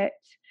market,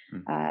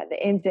 the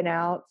ins and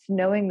outs,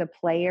 knowing the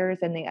players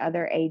and the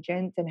other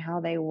agents and how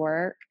they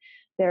work.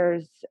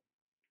 There's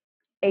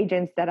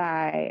agents that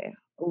I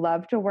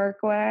love to work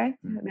with,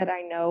 that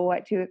I know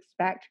what to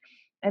expect.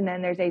 And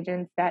then there's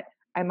agents that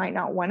I might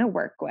not want to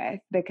work with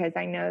because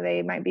I know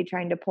they might be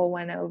trying to pull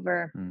one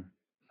over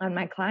on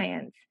my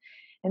clients.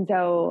 And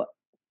so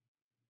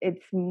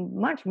it's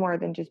much more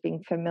than just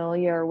being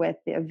familiar with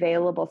the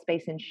available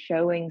space and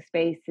showing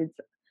space.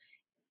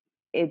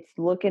 It's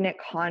looking at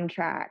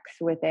contracts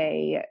with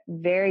a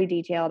very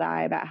detailed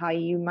eye about how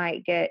you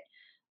might get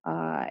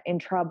in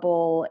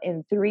trouble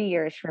in 3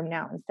 years from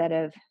now instead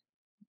of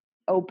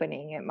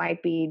opening. It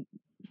might be,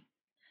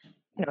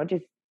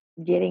 just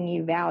getting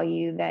you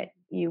value that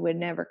you would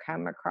never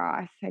come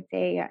across. I'd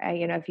say,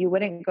 if you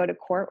wouldn't go to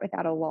court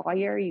without a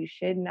lawyer, you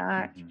should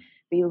not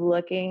be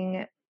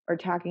looking or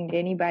talking to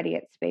anybody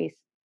at space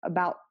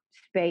about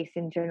space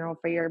in general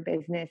for your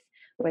business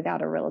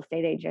without a real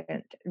estate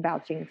agent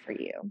vouching for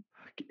you.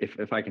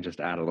 if I can just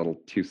add a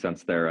little 2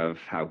 cents there of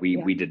how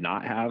we did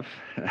not have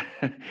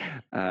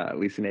a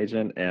leasing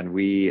agent, and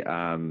we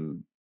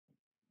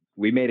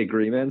made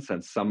agreements,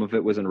 and some of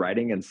it was in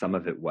writing and some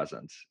of it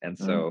wasn't. And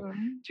so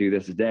Mhm. to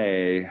this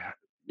day,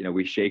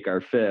 we shake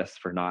our fists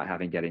for not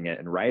getting it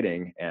in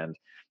writing. And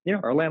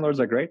our landlords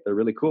are great, they're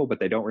really cool, but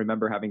they don't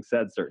remember having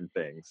said certain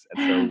things. And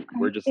Of so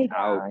we're course just they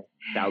out don't.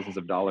 thousands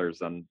of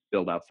dollars on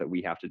build outs that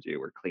we have to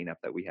do, or cleanup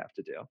that we have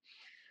to do.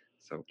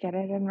 So Get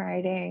it in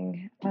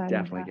writing. And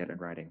definitely get in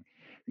writing.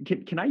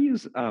 Can I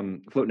use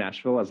Float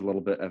Nashville as a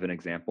little bit of an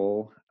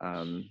example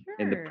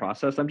in the Sure.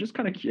 process? I'm just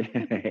kind of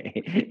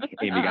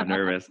Amy got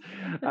nervous.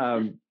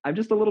 I'm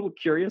just a little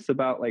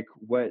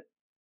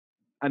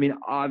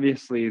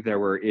obviously there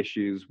were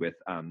issues with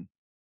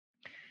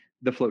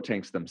the float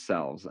tanks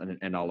themselves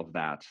and all of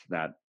that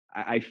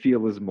I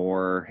feel is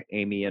more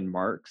Amy and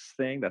Mark's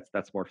thing.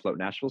 That's more Float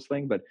Nashville's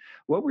thing. But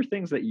what were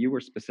things that you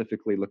were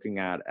specifically looking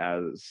at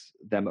as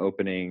them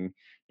opening,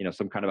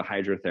 some kind of a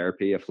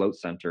hydrotherapy, a float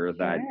center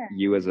that sure.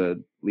 you as a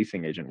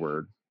leasing agent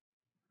were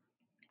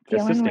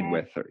Dealing assisting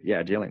with. with,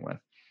 or dealing with?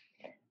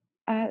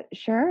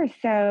 Sure.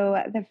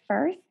 So the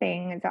first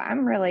thing is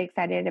I'm really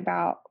excited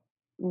about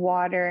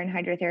water and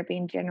hydrotherapy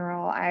in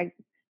general. I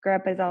grew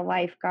up as a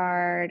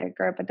lifeguard. I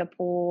grew up at the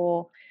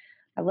pool.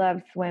 I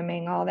love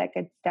swimming, all that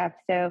good stuff.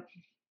 So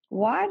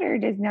water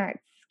does not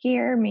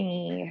scare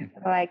me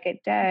like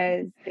it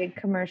does big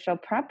commercial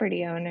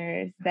property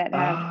owners that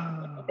have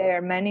Oh,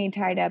 their money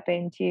tied up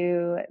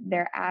into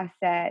their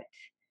asset.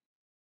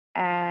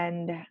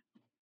 And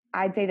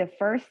I'd say the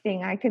first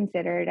thing I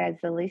considered as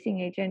the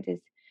leasing agent is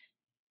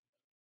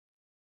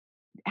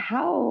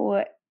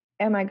how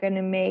am I going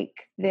to make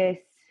this,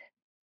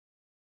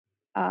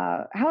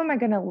 how am I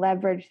going to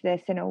leverage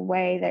this in a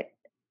way that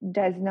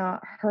does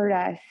not hurt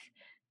us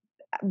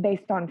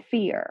based on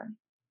fear?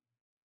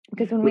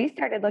 Because when we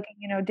started looking,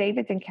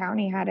 Davidson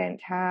County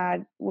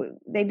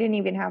they didn't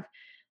even have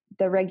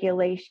the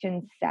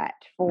regulations set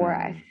for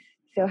us.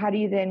 So how do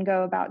you then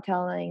go about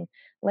telling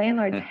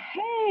landlords,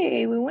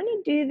 hey, we want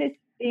to do this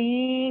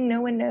thing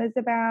no one knows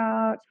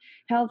about,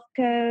 health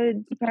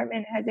code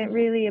department hasn't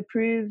really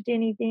approved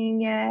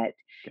anything yet,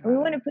 and we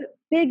want to put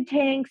big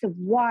tanks of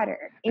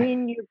water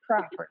in your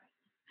property.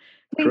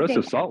 Please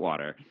corrosive take salt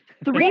water.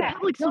 3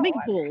 public swimming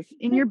pools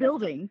in your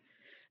building.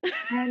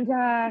 And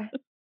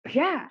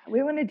yeah,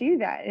 we want to do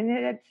that.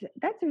 And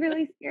that's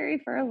really scary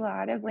for a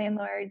lot of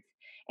landlords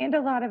and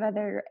a lot of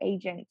other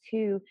agents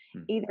who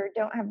either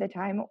don't have the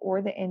time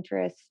or the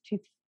interest to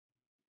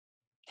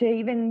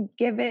even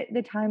give it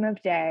the time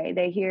of day.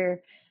 They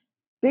hear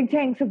big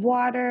tanks of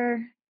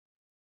water,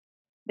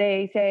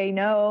 they say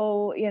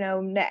no,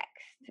 next.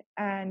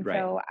 And Right.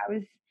 so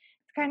it's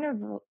kind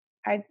of,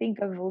 I think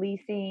of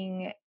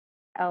leasing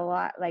a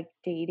lot like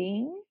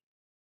dating.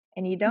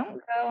 And you don't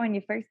go on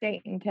your first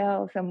date and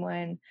tell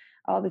someone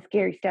all the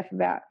scary stuff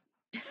about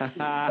what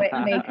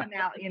may come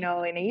out, in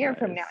a year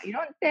from now. Nice. You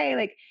don't say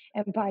like,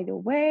 and by the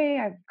way,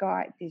 I've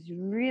got this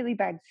really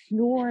bad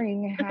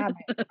snoring habit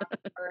on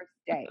the first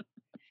date.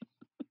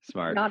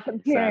 Smart. Not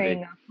comparing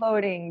Savvy.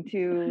 floating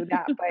to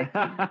that,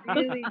 but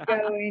really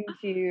go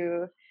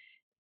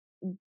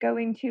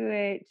into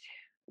it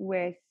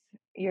with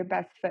your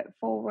best foot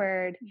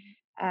forward,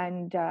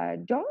 and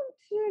don't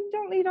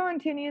lead on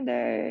to any of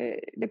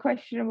the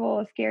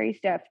questionable, scary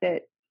stuff.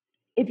 That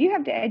if you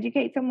have to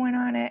educate someone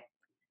on it,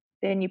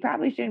 then you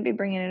probably shouldn't be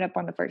bringing it up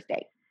on the first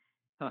date.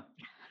 Huh.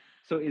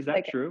 So is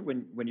that true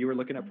when you were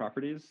looking at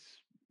properties?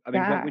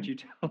 What would you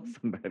tell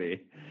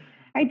somebody?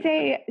 I'd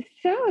say,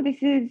 so this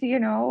is,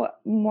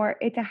 more,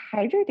 it's a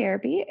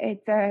hydrotherapy.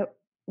 It's a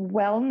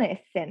wellness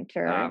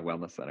center.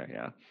 Wellness center,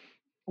 yeah.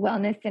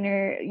 Wellness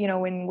center,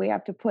 when we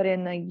have to put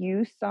in the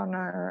use on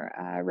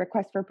our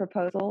request for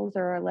proposals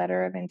or a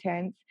letter of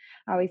intent,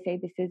 I always say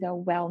this is a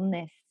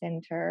wellness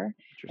center.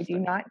 I do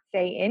not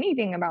say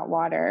anything about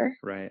water.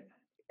 Right.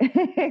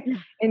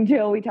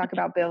 Until we talk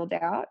about build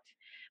out.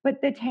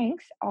 But the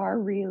tanks are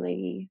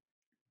really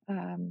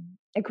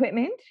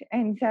equipment.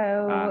 And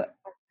so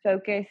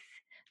focus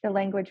the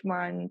language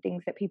more on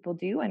things that people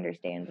do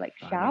understand, like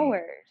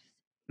showers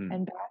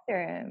and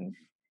bathrooms.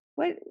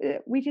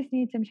 We just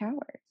need some showers.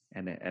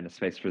 And a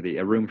space for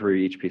a room for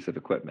each piece of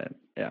equipment.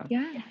 Yeah.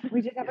 Yeah.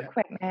 We just have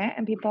equipment,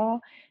 and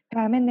people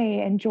come and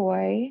they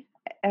enjoy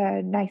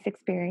a nice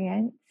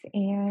experience,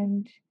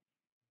 and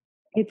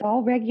it's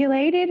all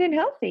regulated and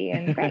healthy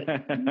and great.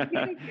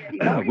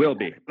 Will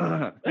be.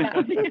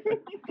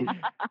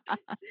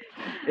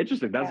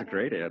 Interesting. That's a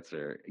great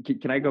answer.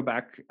 Can I go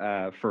back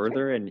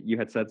further? And you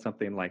had said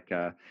something like,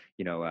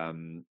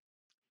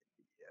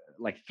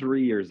 like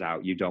 3 years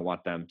out, you don't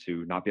want them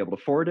to not be able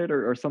to afford it,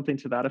 or something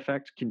to that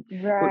effect.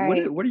 What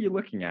are you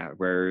looking at?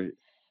 That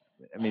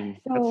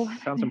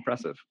sounds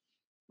impressive.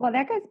 Well,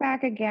 that goes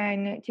back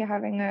again to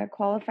having a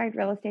qualified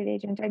real estate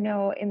agent. I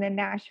know in the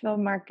Nashville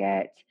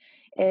market,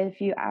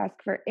 if you ask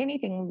for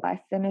anything less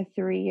than a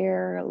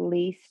 3-year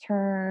lease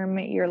term,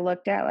 you're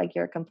looked at like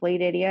you're a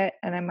complete idiot,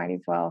 and I might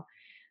as well,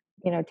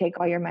 take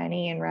all your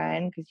money and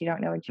run because you don't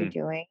know what you're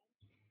doing.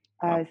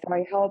 So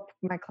I help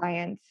my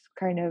clients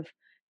kind of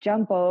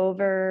jump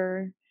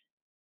over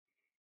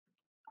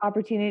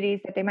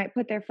opportunities that they might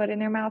put their foot in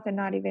their mouth and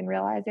not even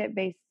realize it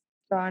based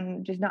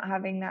on just not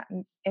having that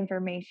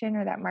information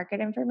or that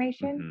market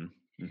information.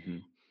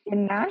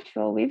 In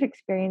Nashville, we've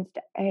experienced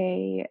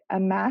a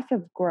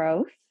massive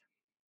growth.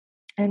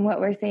 And what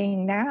we're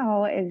seeing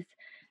now is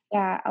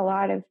that a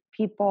lot of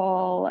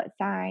people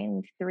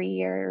signed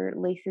 3-year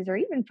leases or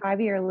even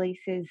 5-year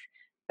leases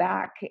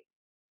back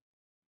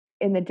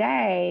in the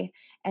day,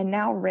 and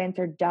now rents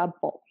are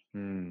double.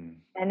 And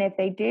if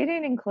they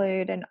didn't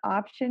include an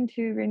option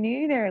to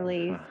renew their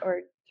lease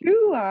or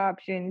 2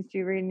 options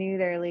to renew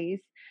their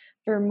lease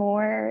for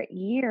more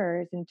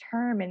years in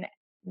term and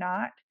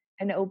not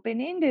an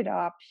open-ended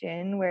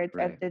option where it's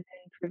at the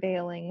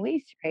prevailing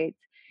lease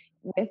rates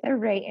with a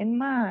rate in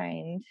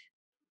mind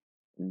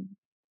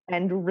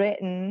and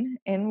written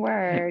in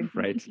word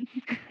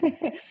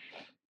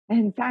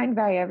and signed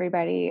by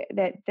everybody,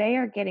 that they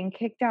are getting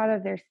kicked out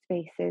of their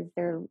spaces.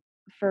 They're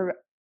for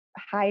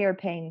higher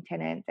paying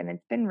tenants, and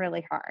it's been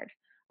really hard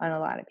on a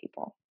lot of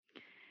people.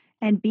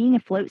 And being a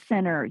float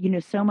center,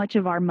 so much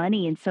of our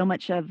money and so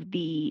much of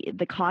the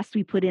cost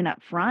we put in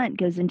up front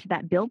goes into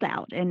that build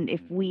out. And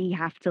if we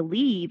have to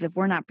leave, if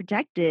we're not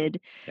protected,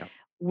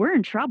 we're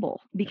in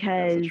trouble,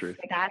 because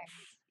that's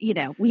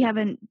we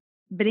haven't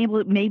been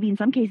able to, maybe in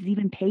some cases,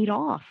 even paid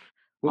off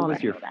all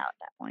that build out at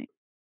that point.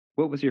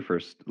 What was your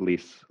first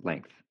lease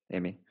length,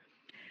 Amy?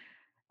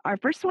 Our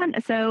first one,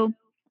 so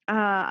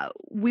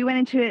we went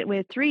into it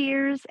with 3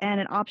 years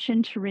and an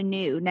option to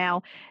renew.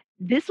 Now,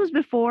 this was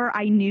before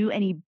I knew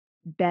any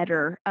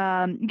better.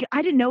 I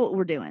didn't know what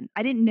we're doing.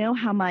 I didn't know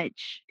how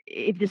much,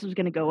 if this was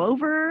going to go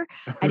over.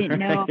 I didn't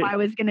know if I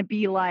was going to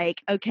be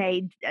like,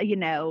 okay,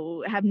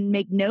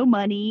 make no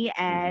money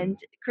and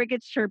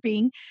crickets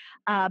chirping.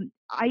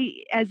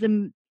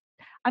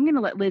 I'm going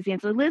to let Liz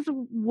answer. Liz,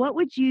 what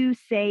would you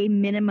say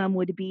minimum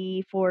would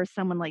be for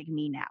someone like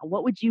me now?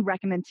 What would you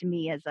recommend to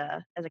me as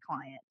a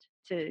client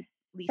to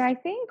lease? So I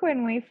think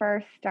when we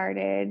first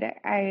started,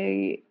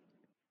 I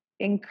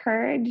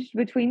encouraged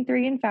between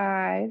 3 and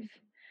 5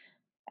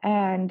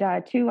 and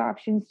 2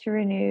 options to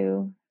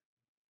renew.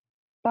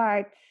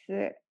 But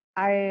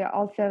I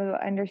also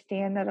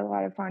understand that a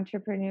lot of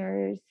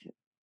entrepreneurs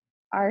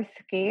are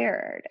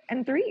scared.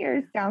 And 3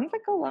 years sounds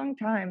like a long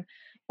time.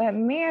 But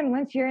man,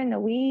 once you're in the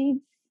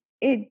weeds,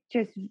 it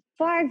just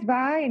flies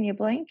by and you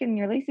blink and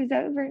your lease is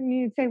over and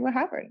you say, what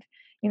happened?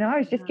 I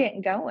was just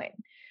getting going.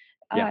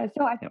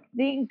 So I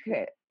think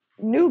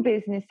new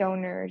business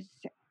owners,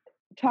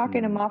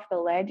 talking them off the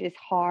ledge is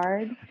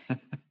hard.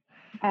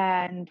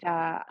 And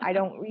I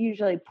don't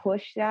usually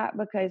push that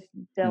because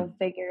they'll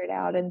figure it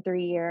out in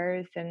 3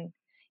 years. And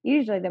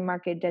usually the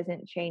market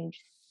doesn't change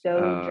so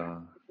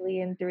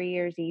drastically in 3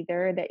 years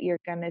either that you're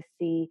going to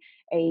see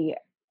a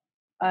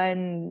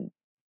unmountable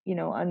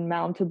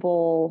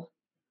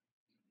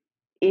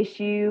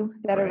issue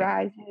that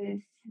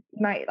arises.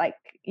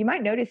 You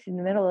might notice in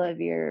the middle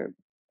of your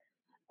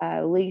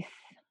lease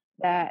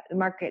that the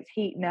market's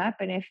heating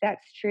up, and if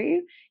that's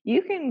true,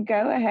 you can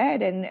go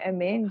ahead and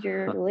amend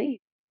your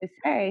lease to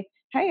say,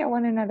 hey, I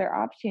want another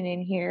option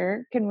in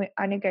here.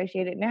 I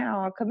negotiate it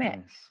now? I'll commit.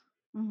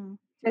 So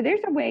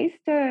there's a ways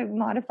to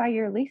modify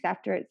your lease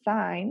after it's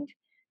signed,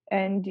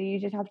 and you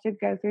just have to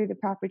go through the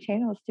proper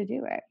channels to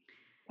do it.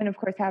 And of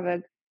course, have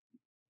a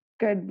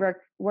good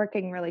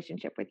working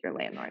relationship with your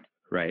landlord.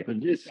 Right. But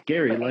it's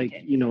scary.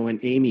 Like, when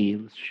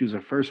Amy, she was a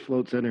first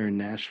float center in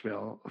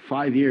Nashville,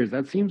 5 years,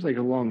 that seems like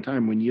a long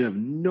time when you have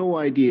no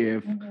idea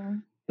if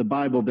the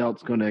Bible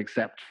Belt's going to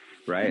accept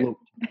float.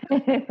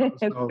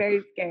 It's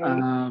very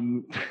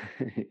scary.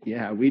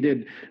 Yeah, we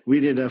did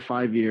a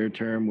 5-year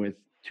term with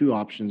 2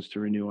 options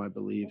to renew, I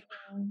believe.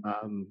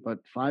 But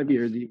 5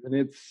 years, even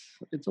it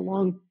feels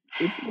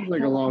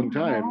like a long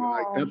time.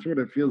 Like, that's what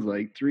it feels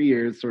like. 3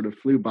 years sort of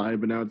flew by,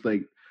 but now it's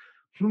like,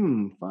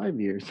 5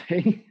 years,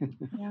 hey?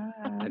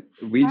 Yeah.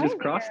 We just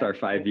crossed our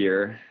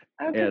 5-year.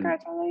 Oh,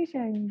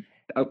 congratulations.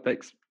 Oh,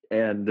 thanks.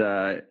 And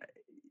 3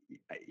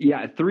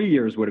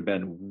 years would have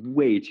been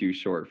way too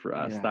short for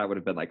us. That would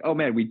have been like, oh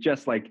man, we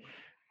just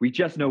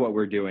know what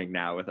we're doing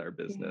now with our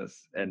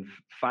business. And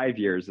 5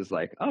 years is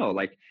like, oh,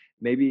 like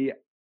maybe,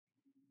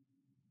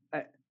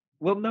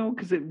 well, no,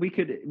 because we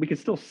could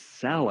still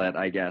sell it,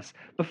 I guess.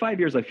 But 5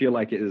 years, I feel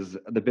like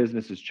the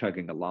business is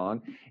chugging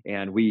along,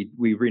 and we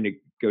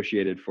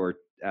renegotiated for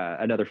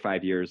another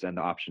 5 years and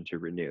the option to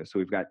renew. So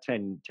we've got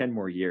 10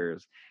 more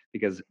years,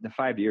 because the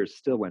 5 years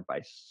still went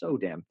by so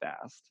damn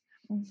fast.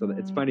 So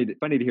it's funny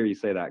to hear you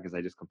say that, because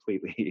I just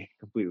completely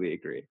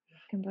agree.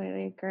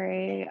 Completely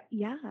agree.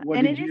 Yeah.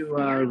 What did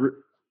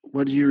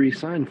you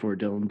re-sign for,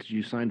 Dylan? Did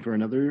you sign for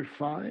another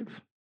 5?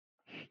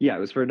 Yeah, it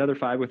was for another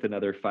 5 with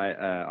another 5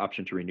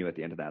 option to renew at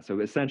the end of that. So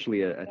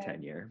essentially a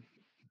 10-year,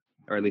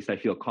 or at least I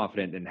feel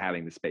confident in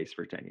having the space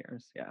for 10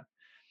 years. Yeah.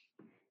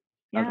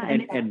 Yeah.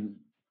 And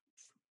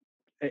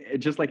it,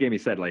 just like Amy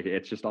said, like,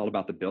 it's just all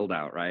about the build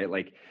out, right?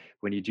 Like,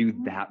 when you do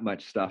that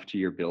much stuff to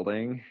your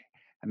building,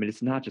 I mean,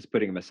 it's not just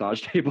putting a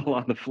massage table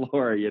on the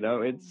floor,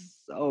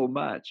 it's so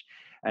much.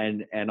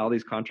 And all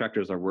these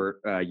contractors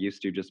are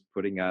used to just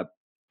putting up,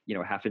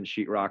 half-inch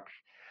sheetrock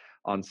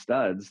on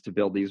studs to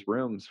build these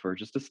rooms for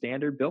just a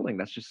standard building.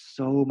 That's just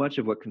so much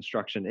of what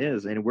construction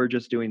is. And we're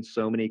just doing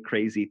so many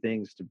crazy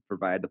things to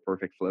provide the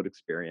perfect float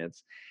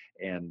experience.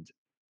 And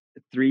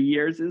 3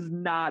 years is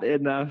not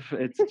enough.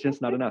 It's just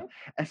not enough,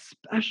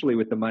 especially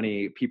with the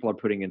money people are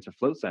putting into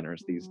float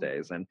centers these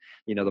days. And,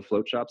 the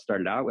float shop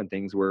started out when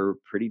things were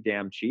pretty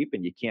damn cheap,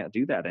 and you can't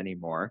do that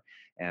anymore.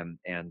 And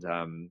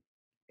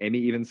Amy,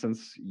 even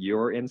since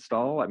your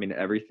install, I mean,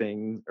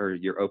 everything, or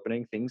your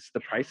opening things, the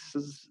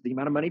prices, the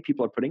amount of money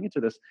people are putting into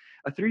this,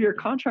 a 3-year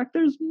contract,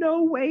 there's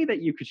no way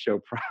that you could show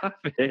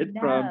profit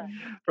No.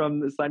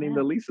 from signing the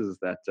No. leases,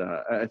 that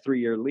a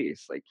 3-year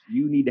lease. Like,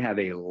 you need to have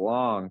a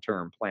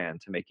long-term plan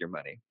to make your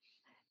money.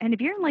 And if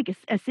you're in like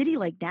a city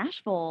like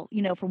Nashville,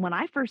 from when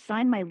I first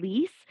signed my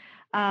lease,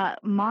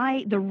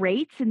 the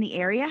rates in the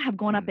area have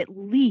gone up at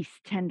least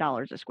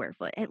 $10 a square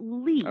foot, at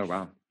least. Oh,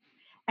 wow.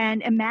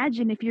 And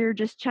imagine if you're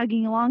just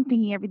chugging along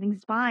thinking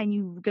everything's fine,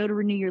 you go to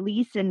renew your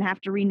lease and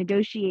have to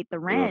renegotiate the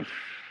rent. Oof.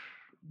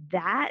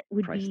 That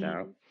would Priced be,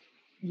 out.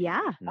 yeah.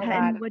 A And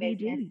lot of what do you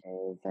do?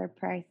 businesses are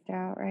priced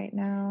out right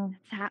now.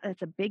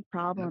 That's a big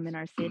problem in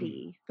our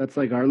city. That's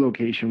like our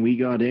location. We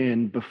got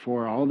in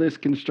before all this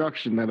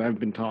construction that I've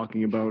been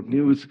talking about.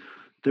 There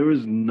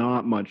was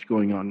not much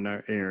going on in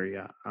our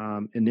area.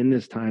 And in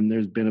this time,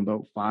 there's been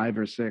about 5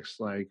 or 6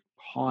 like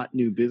hot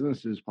new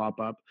businesses pop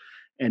up.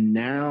 And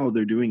now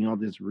they're doing all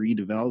this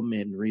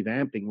redevelopment and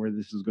revamping where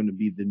this is going to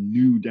be the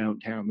new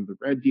downtown of the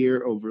Red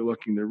Deer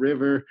overlooking the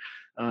river.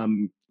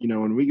 When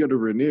we go to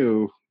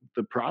renew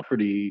the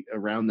property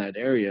around that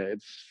area,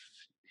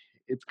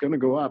 it's going to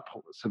go up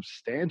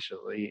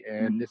substantially,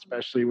 and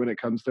especially when it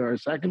comes to our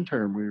second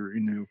term we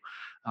renew,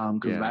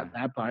 because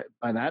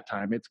by that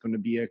time it's going to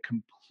be a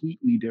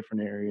completely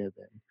different area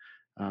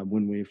than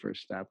when we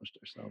first established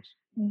ourselves.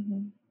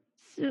 Mm-hmm.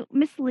 So,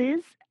 Miss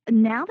Liz,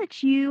 now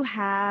that you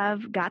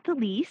have got the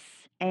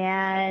lease,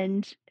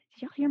 and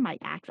did y'all hear my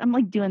accent? I'm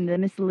like doing the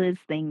Miss Liz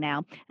thing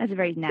now. That's a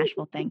very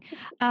Nashville thing.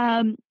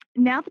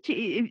 Now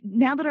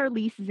that our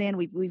lease is in,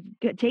 we've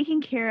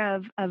taken care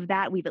of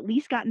that. We've at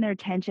least gotten their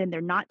attention.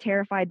 They're not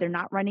terrified. They're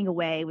not running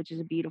away, which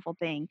is a beautiful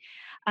thing.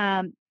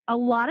 A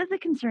lot of the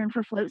concern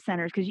for float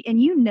centers,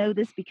 and you know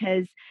this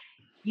because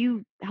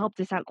you helped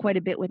us out quite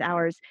a bit with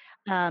ours.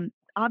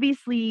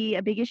 Obviously,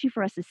 a big issue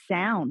for us is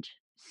sound.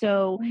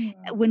 So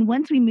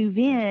once we move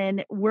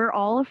in, we're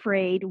all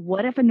afraid,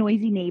 what if a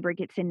noisy neighbor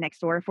gets in next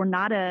door? If we're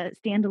not a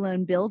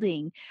standalone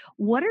building,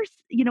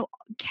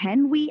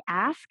 can we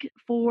ask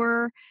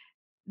for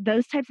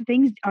those types of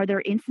things? Are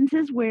there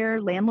instances where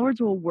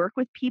landlords will work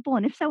with people?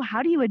 And if so,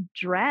 how do you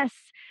address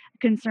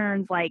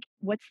concerns like,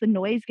 what's the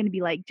noise going to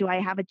be like? Do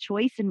I have a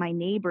choice in my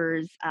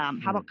neighbors? How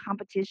about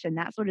competition?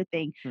 That sort of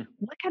thing.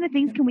 What kind of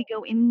things can we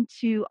go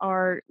into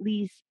our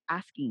lease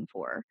asking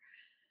for?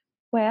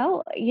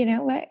 Well, you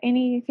know what?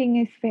 Anything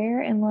is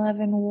fair in love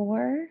and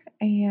war.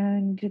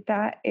 And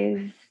that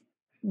is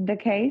the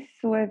case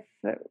with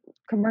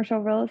commercial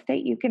real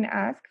estate. You can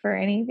ask for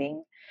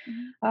anything.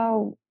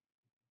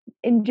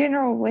 In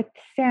general, with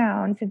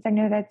sound, since I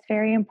know that's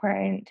very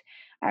important,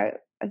 I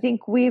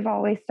think we've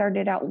always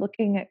started out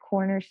looking at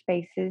corner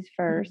spaces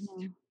first.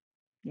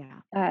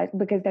 Yeah.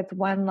 Because that's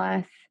one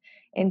less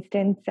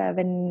instance of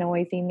a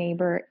noisy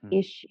neighbor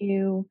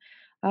issue.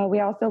 We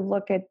also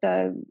look at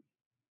the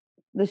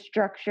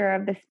structure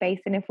of the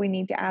space, and if we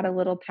need to add a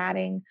little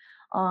padding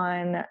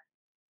on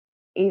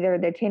either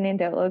the tenant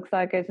that looks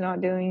like it's not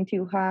doing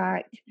too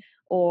hot,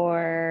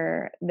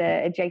 or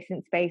the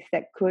adjacent space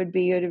that could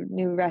be a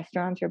new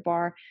restaurant or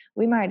bar,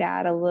 we might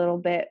add a little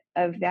bit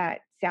of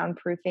that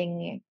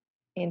soundproofing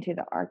into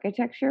the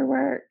architecture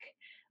work,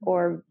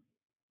 or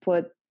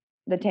put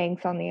the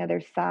tanks on the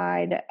other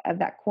side of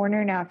that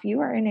corner. Now, if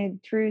you are in a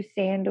true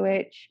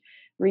sandwich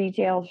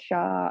retail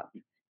shop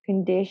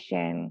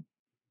condition,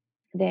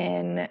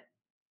 then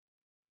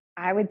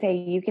I would say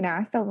you can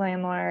ask the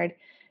landlord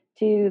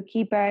to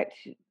keep it,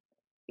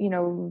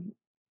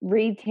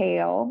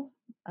 retail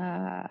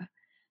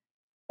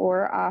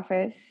or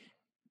office,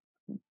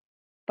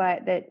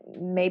 but that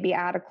maybe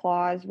add a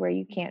clause where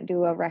you can't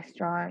do a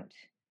restaurant.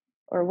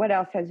 Or what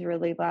else has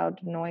really loud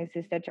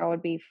noises that y'all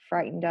would be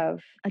frightened of?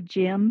 A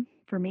gym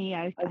for me.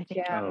 I think.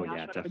 Gym. Oh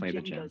yeah, definitely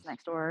the gym goes gyms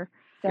next door.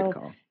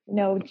 So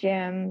no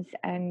gyms,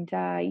 and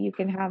you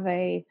can have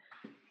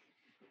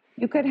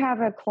you could have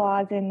a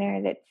clause in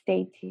there that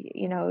states,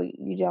 you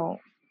don't.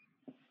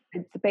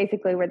 It's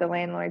basically where the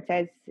landlord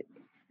says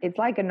it's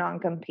like a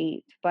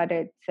non-compete, but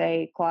it's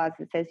a clause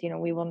that says,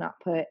 we will not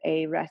put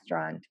a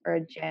restaurant or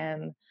a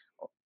gym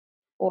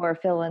or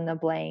fill in the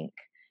blank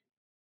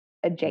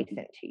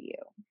adjacent to you.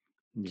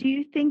 Do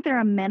you think they're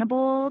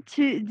amenable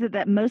to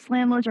that? Most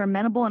landlords are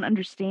amenable and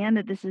understand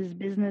that this is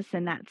business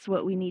and that's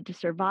what we need to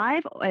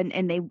survive,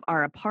 and they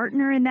are a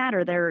partner in that,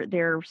 or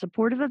they're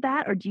supportive of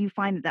that? Or do you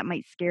find that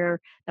might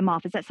scare them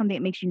off? Is that something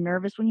that makes you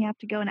nervous when you have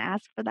to go and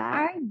ask for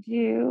that? I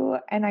do,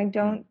 and I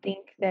don't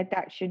think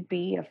that should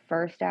be a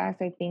first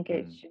ask. I think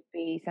it should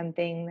be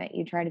something that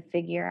you try to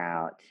figure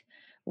out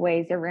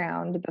ways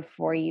around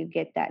before you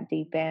get that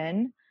deep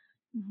in.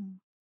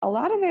 a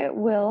lot of it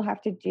will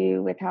have to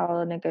do with how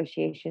the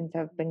negotiations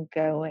have been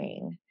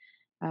going.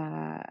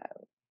 Uh,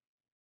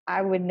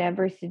 I would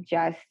never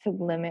suggest to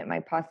limit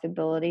my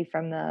possibility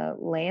from the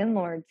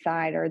landlord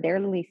side or their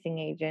leasing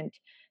agent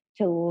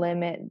to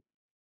limit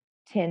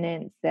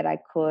tenants that I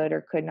could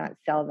or could not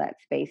sell that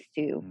space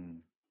to,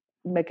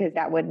 because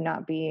that would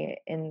not be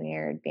in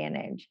their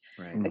advantage.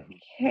 Right.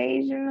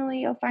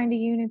 Occasionally you'll find a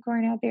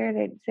unicorn out there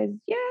that says,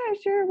 yeah,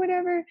 sure,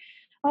 whatever.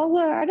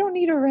 I don't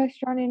need a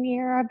restaurant in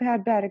here. I've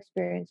had bad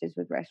experiences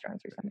with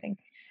restaurants or something.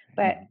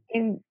 But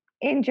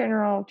in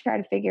general, try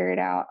to figure it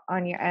out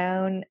on your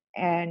own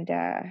and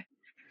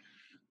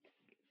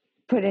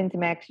put in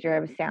some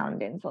extra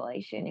sound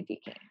insulation if you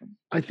can.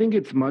 I think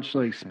it's much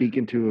like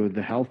speaking to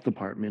the health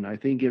department. I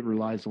think it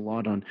relies a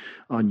lot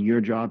on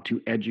your job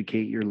to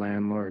educate your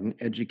landlord and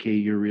educate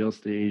your real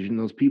estate agent,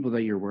 those people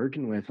that you're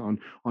working with on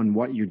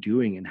what you're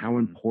doing and how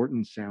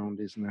important sound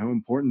is and how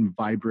important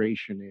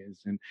vibration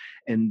is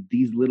and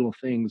these little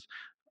things.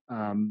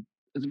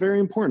 It's very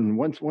important.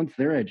 Once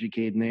they're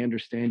educated and they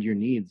understand your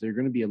needs, they're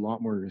going to be a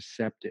lot more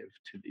receptive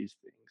to these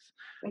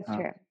things. That's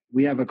true.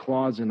 We have a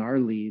clause in our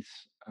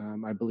lease,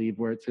 I believe,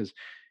 where it says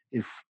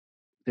if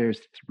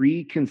there's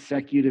 3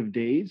 consecutive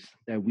days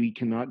that we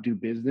cannot do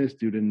business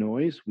due to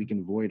noise, we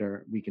can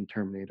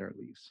terminate our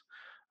lease.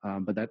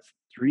 But that's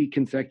 3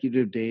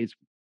 consecutive days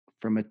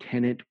from a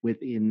tenant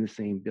within the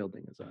same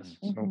building as us.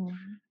 So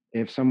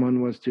if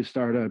someone was to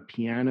start a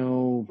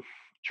piano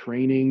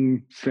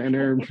training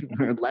center,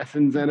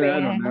 lesson center,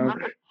 I don't know.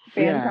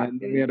 Yeah, and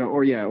we had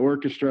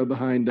orchestra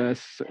behind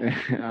us.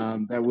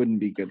 That wouldn't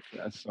be good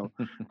for us. So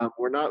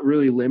we're not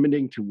really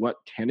limiting to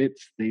what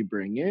tenants they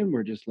bring in.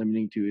 We're just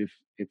limiting to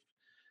if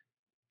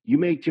you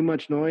make too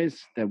much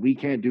noise that we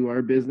can't do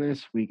our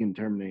business, we can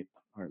terminate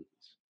our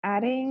lease.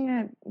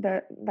 Adding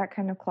that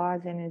kind of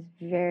clause in is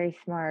very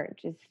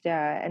smart.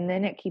 And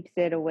then it keeps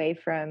it away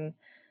from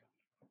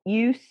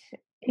use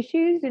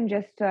issues and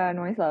just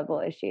noise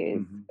level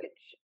issues, which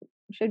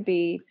should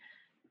be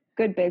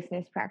good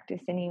business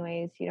practice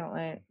anyways. You don't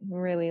want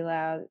really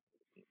loud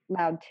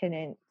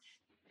tenants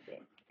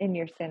in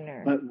your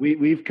center. But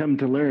we've come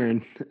to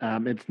learn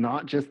it's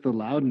not just the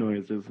loud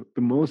noises.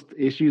 The most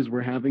issues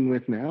we're having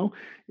with now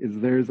is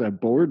there's a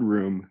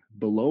boardroom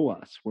below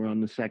us. We're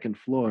on the 2nd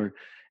floor,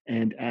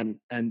 and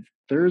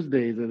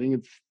Thursdays, I think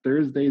it's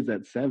Thursdays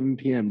at 7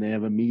 p.m. they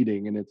have a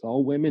meeting, and it's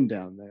all women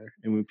down there.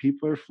 And when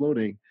people are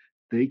floating,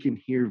 they can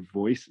hear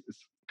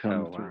voices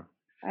come through. Wow.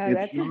 Oh,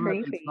 that's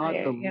creepy. It's not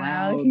the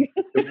loud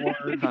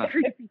doors.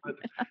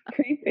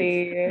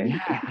 Creepy.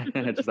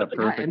 Yeah, just that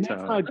perfect and tone.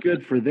 that's not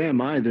good for them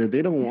either.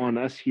 They don't want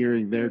us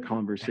hearing their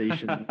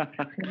conversation.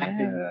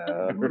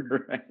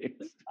 Right.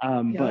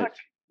 But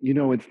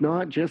it's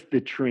not just the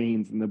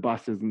trains and the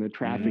buses and the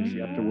traffic you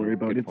have to worry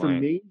about. It's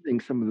amazing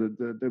some of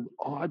the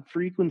odd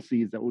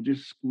frequencies that will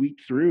just squeak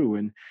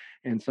through,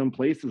 and some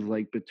places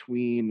like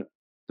between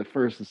the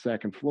 1st and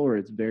 2nd floor,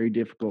 it's very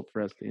difficult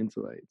for us to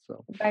insulate.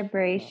 So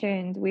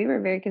vibrations, we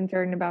were very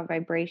concerned about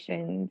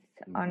vibrations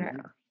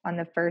on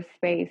the first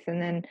space,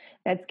 and then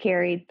that's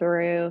carried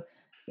through,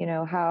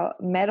 how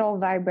metal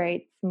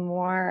vibrates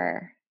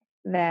more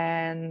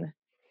than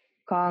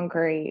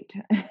concrete.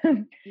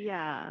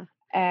 Yeah.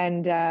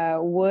 And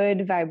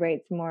wood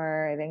vibrates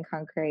more than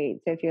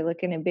concrete. So if you're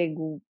looking at big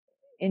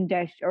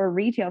industrial or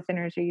retail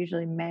centers, are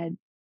usually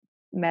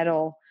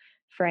metal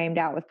framed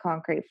out with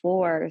concrete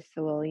floors.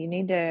 So you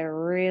need to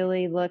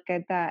really look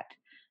at that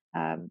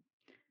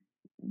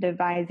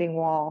divising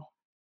wall.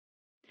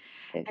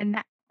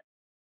 And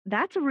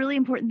that's a really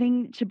important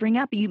thing to bring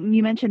up.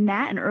 You mentioned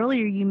that, and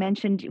earlier you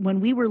mentioned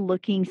when we were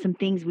looking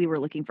we were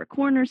looking for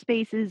corner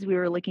spaces. We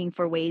were looking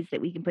for ways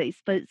that we can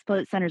place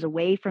float centers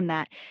away from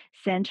that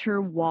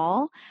center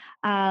wall.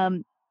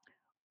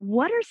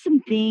 What are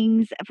some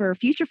things for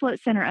future float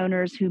center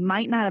owners who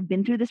might not have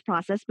been through this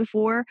process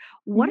before?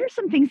 What are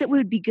some things that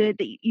would be good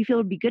that you feel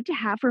would be good to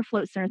have for a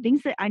float center?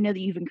 Things that I know that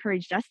you've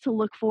encouraged us to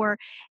look for,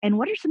 and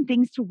what are some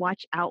things to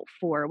watch out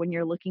for when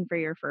you're looking for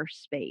your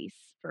first space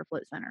for a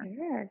float center?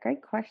 Sure,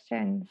 great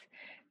questions.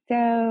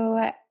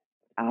 So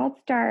I'll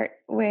start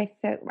with,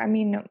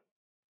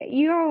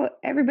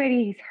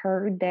 everybody's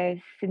heard this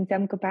in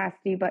some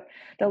capacity, but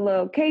the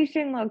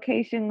location.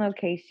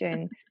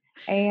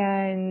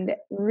 And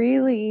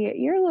really,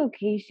 your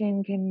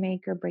location can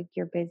make or break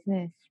your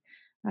business.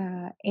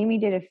 Amy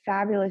did a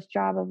fabulous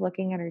job of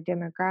looking at her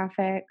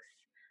demographics,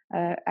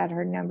 at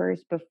her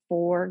numbers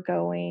before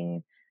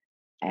going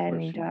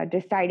and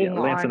deciding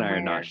Lance on and I are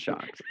not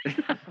shocked.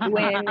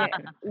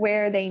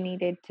 where they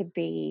needed to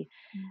be.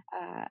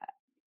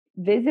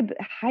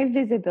 High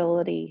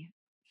visibility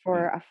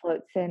for a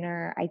float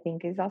center, I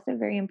think, is also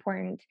very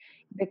important,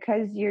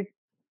 because you're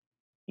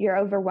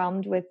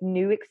overwhelmed with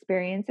new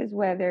experiences,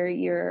 whether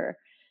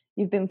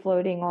you've been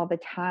floating all the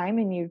time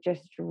and you've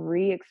just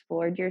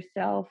re-explored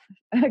yourself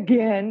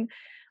again,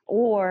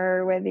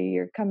 or whether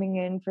you're coming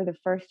in for the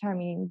first time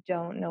and you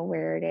don't know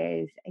where it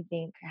is. I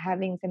think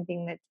having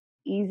something that's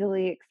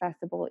easily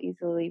accessible,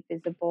 easily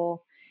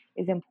visible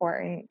is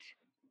important.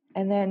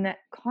 And then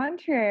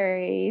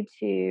contrary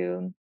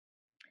to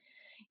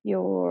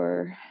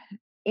your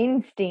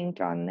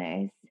instinct on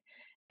this,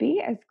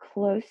 be as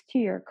close to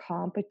your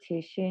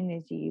competition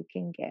as you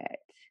can get.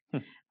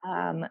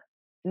 Um,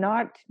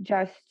 Not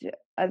just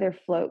other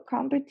float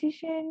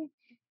competition,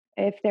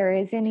 if there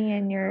is any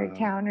in your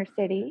town or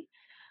city,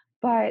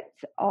 but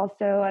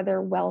also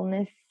other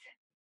wellness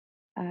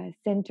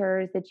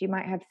centers that you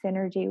might have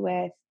synergy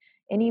with,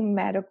 any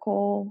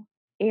medical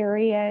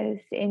areas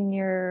in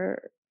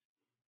your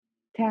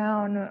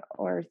town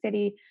or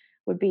city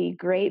would be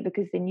great,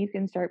 because then you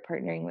can start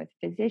partnering with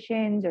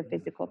physicians or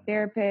physical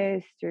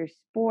therapists or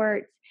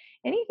sports,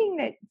 anything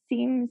that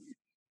seems,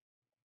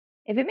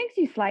 if it makes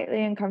you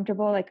slightly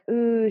uncomfortable, like,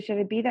 ooh, should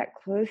I be that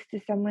close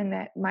to someone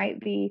that might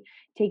be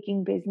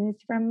taking business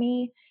from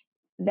me?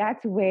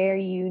 That's where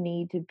you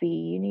need to be.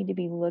 You need to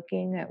be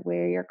looking at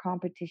where your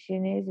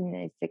competition is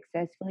and is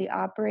successfully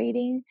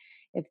operating.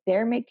 If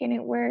they're making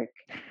it work,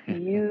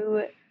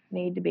 you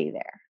need to be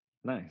there.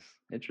 Nice.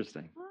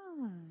 Interesting.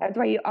 That's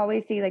why you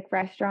always see like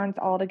restaurants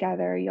all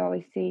together. You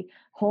always see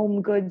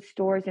home goods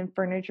stores and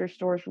furniture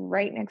stores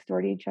right next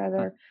door to each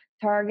other.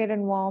 Target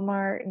and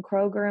Walmart and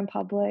Kroger and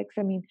Publix.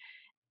 I mean,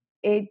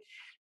 it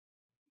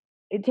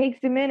takes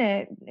a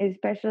minute,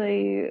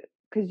 especially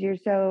because you're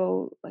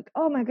so like,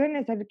 oh my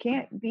goodness, I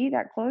can't be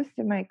that close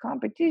to my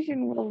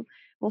competition.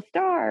 We'll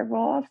starve.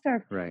 We'll all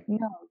starve. Right.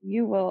 No,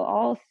 you will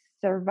all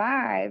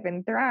survive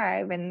and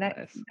thrive, and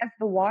that's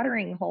the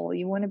watering hole.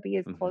 You want to be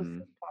as close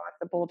as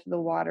possible to the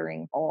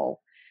watering hole.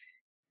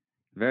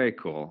 Very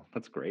cool.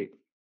 That's great.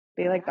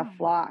 Be like the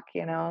flock,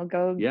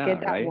 go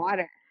get that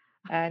water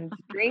and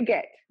drink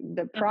it.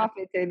 The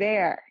profits are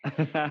there.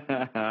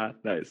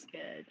 Nice.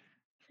 Good.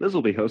 Liz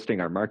will be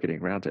hosting our marketing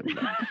roundtable.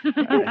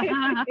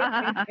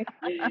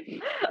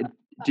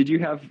 Did you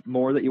have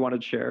more that you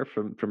wanted to share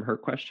from her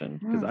question?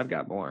 Because I've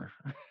got more.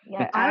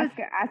 Yeah,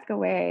 ask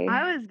away.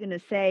 I was going to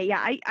say,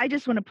 I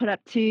just want to put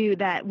up too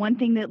that one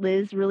thing that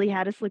Liz really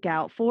had us look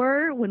out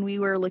for when we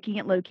were looking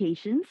at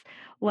locations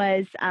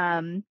was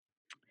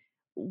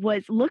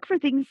look for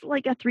things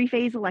like a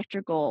 3-phase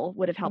electrical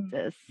would have helped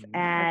us.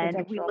 And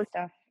architectural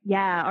stuff.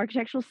 Yeah,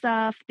 architectural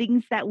stuff,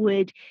 things that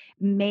would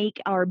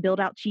make our build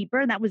out cheaper.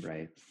 And that was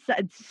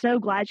so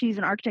glad she's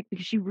an architect,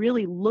 because she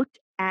really looked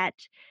at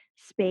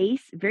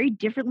space very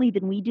differently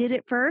than we did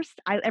at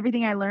first.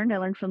 Everything I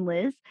learned from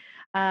Liz,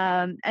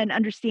 and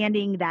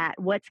understanding that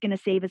what's going to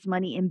save us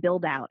money in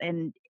build out.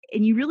 And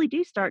you really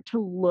do start to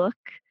look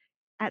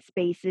at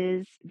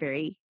spaces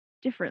very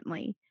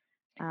differently.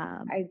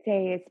 I'd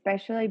say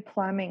especially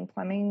plumbing.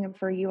 Plumbing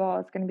for you all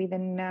is going to be the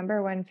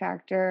number one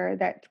factor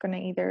that's going to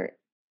either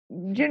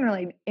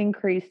generally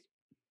increase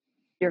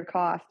your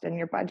cost and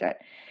your budget.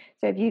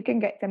 So if you can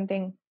get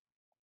something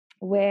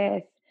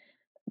with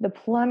the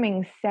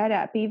plumbing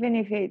setup, even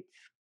if it's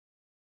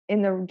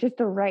in just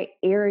the right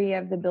area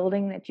of the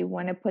building that you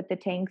want to put the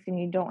tanks, and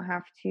you don't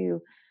have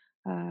to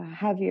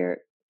have the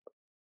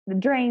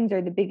drains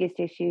are the biggest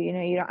issue.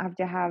 You don't have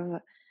to have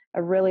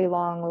a really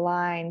long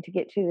line to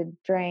get to the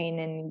drain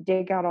and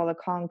dig out all the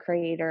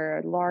concrete or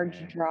a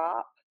large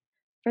drop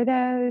for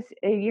those.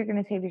 You're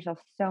going to save yourself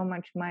so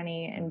much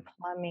money in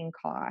plumbing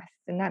costs,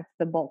 and that's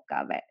the bulk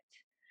of it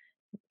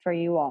for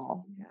you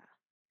all.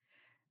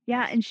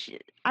 Yeah, and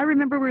I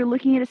remember we were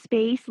looking at a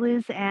space,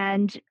 Liz,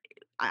 and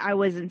I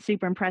wasn't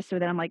super impressed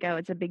with it. I'm like, oh,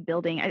 it's a big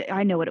building.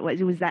 I know what it was.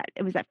 It was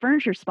that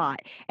furniture spot.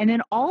 And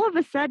then all of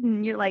a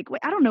sudden you're like,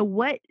 wait, I don't know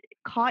what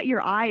caught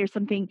your eye or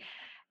something.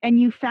 And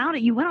you found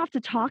it. You went off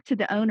to talk to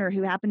the owner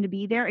who happened to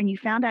be there, and you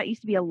found out it used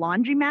to be a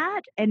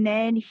laundromat. And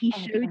then he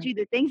showed you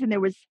the things, and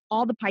there was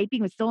all the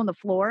piping was still on the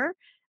floor,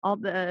 all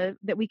that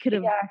we could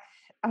have. Yes.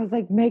 I was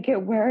like, make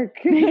it work.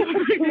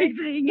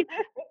 Everything.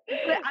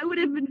 But I would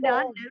have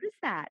not noticed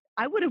that.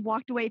 I would have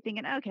walked away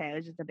thinking, okay, it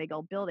was just a big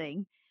old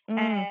building.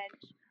 And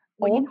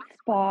old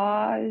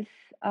spas,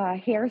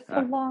 hair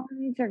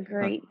salons are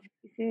great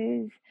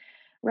spaces.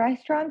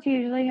 Restaurants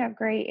usually have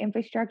great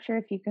infrastructure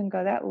if you can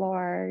go that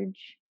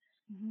large.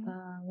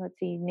 Let's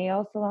see,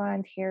 nail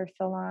salons, hair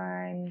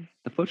salons.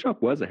 The Float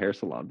Shop was a hair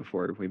salon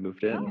before we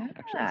moved in.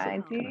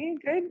 Actually, see,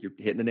 good. You're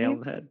hitting the nail on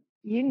the head.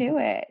 You knew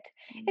it.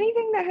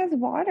 Anything that has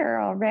water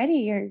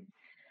already,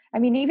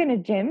 even a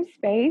gym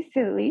space,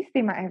 at least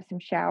they might have some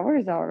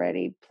showers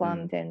already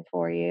plumbed in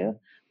for you.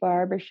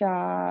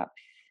 Barbershops.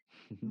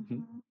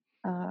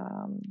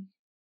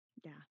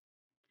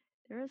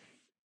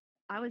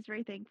 I was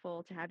very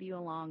thankful to have you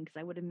along, because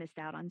I would have missed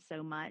out on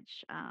so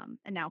much. And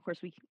now, of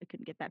course, we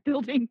couldn't get that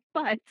building,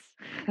 but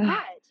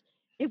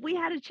if we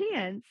had a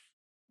chance,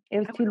 it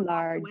was too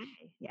large.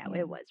 Yeah,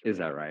 it was. Is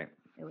that right?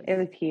 It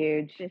was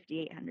huge.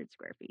 5,800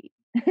 square feet.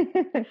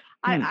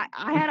 I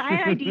had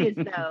ideas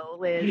though,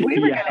 Liz. We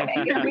were gonna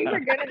make it. We were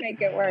gonna make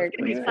it work.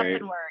 Make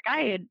something work.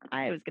 I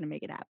was gonna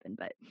make it happen,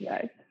 but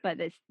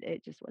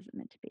it just wasn't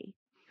meant to be.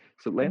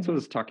 So Lance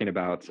was talking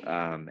about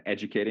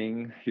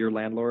educating your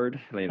landlord,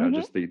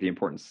 just the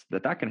importance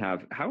that can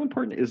have. How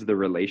important is the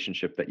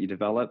relationship that you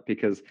develop?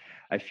 Because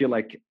I feel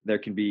like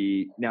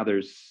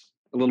there's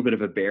a little bit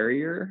of a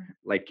barrier,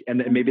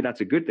 and maybe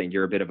that's a good thing.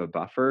 You're a bit of a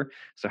buffer.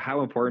 So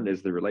how important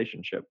is the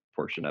relationship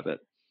portion of it?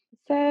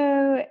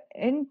 So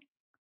in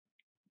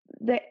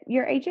that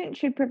your agent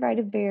should provide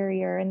a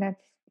barrier, and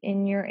that's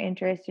in your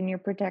interest and your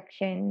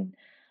protection.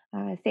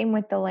 Same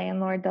with the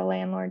landlord. The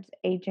landlord's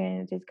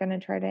agent is going to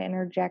try to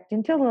interject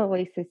until the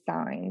lease is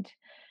signed.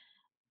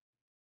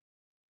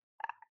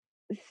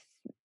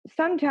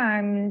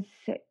 Sometimes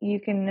you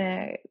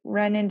can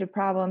run into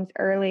problems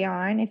early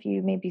on if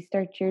you maybe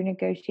start your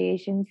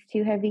negotiations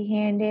too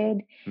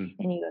heavy-handed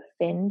and you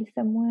offend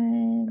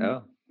someone.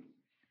 Oh,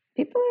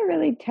 people are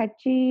really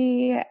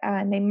touchy,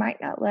 and they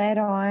might not let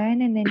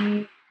on, and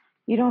then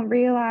you don't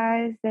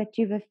realize that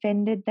you've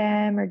offended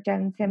them or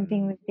done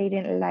something that they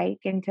didn't like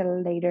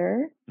until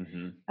later.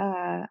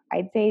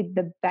 I'd say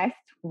the best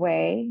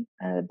way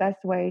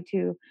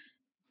to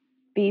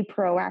be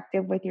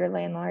proactive with your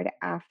landlord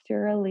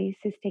after a lease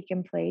has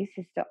taken place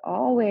is to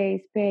always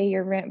pay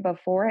your rent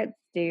before it's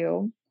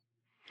due.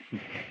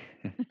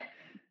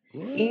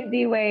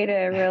 Easy way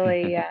to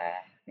really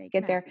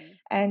get there.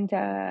 And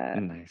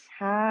nice.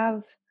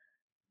 have,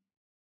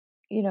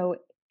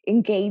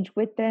 engage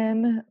with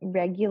them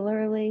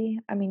regularly.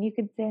 I mean, you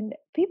could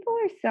people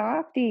are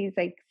softies,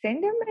 like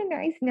send them a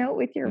nice note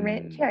with your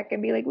rent check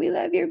and be like, we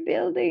love your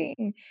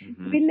building.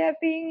 We love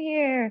being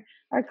here.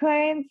 Our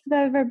clients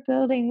love our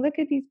building. Look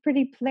at these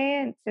pretty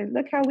plants, or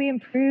look how we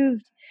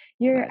improved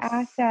your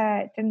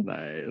asset. And,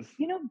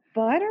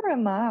 butter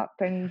them up,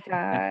 and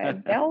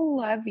they'll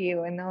love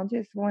you, and they'll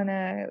just want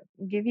to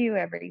give you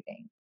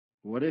everything.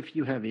 What if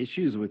you have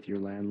issues with your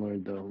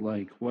landlord, though?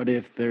 Like, what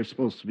if there's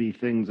supposed to be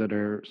things that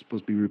are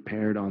supposed to be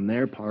repaired on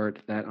their part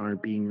that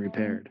aren't being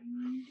repaired?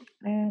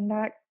 And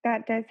that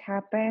does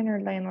happen, or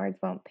landlords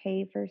won't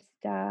pay for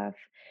stuff.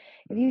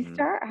 If you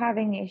start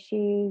having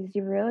issues,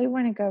 you really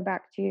want to go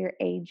back to your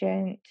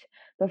agent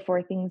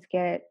before things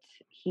get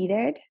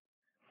heated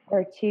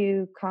or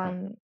too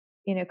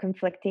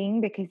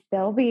conflicting, because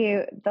they'll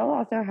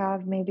also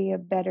have maybe a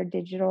better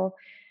digital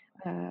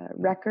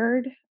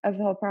record of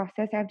the whole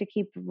process. I have to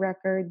keep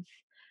records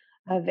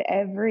of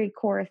every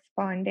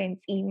correspondence,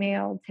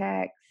 email,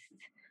 text,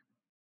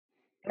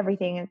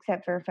 everything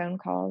except for phone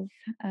calls,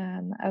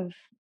 of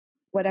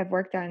what I've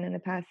worked on in the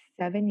past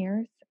 7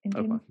 years.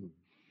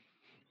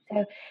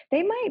 So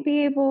they might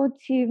be able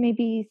to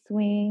maybe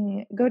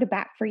go to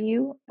bat for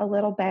you a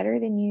little better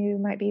than you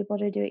might be able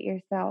to do it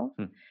yourself.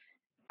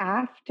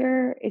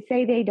 After,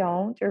 say they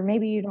don't, or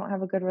maybe you don't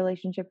have a good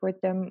relationship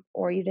with them,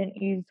 or you didn't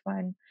use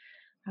one,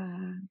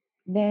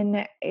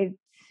 then it's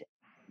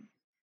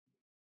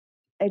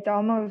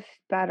almost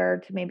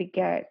better to maybe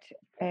get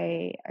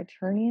a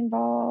attorney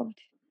involved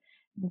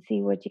and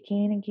see what you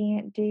can and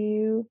can't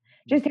do.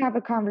 Just to have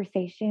a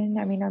conversation.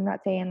 I mean, I'm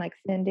not saying like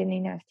send any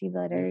nasty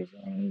letters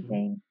or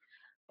anything,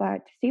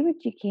 but see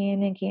what you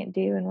can and can't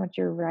do and what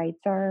your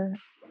rights are.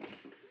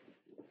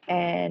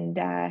 And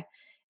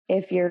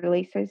if your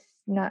lease is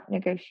not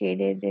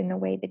negotiated in the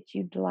way that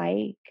you'd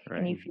like,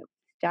 and you feel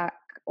stuck,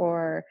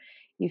 or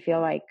you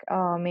feel like,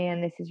 oh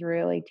man, this is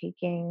really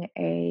taking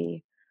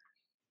a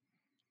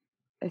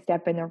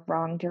step in the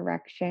wrong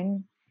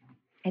direction,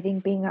 I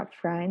think being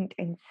upfront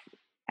and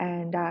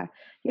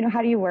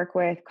how do you work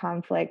with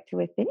conflict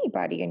with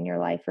anybody in your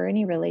life or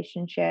any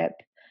relationship?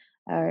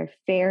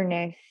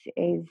 Fairness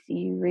is,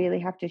 you really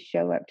have to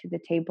show up to the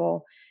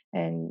table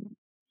and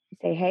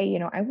say, hey,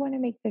 I want to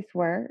make this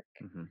work.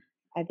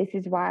 This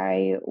is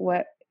why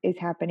what is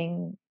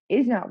happening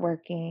is not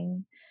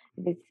working.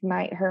 This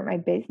might hurt my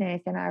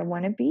business, and I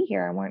want to be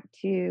here. I want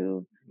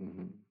to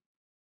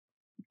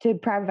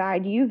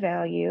provide you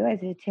value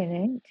as a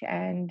tenant.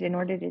 And in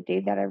order to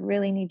do that, I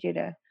really need you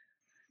to,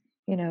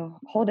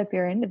 hold up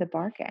your end of the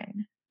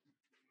bargain.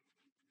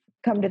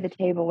 Come to the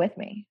table with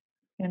me,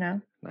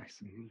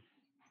 Nice.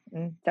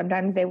 And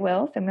sometimes they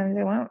will, sometimes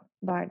they won't.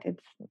 But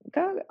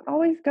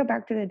always go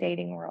back to the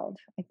dating world.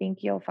 I think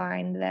you'll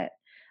find that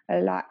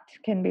a lot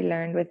can be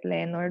learned with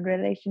landlord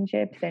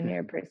relationships and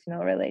your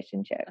personal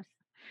relationships.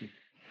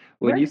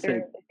 When you Work say through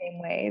it the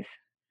same ways.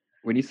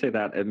 When you say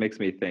that, it makes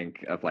me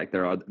think of like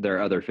there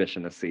are other fish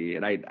in the sea,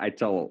 and I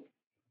tell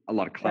a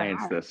lot of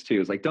clients this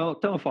too. It's like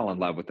don't fall in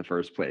love with the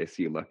first place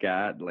you look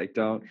at. Like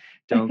don't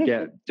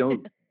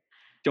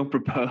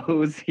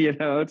propose,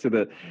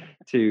 when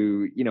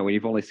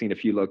you've only seen a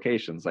few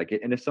locations. Like,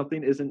 and if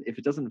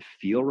it doesn't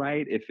feel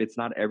right, if it's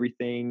not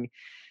everything,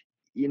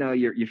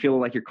 you feel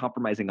like you're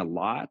compromising a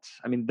lot.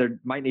 I mean, there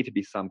might need to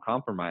be some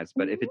compromise,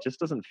 but if it just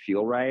doesn't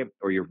feel right,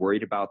 or you're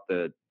worried about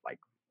the like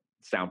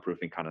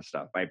soundproofing kind of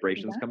stuff,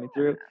 vibrations coming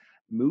through,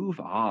 move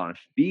on.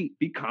 Be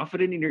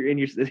confident in your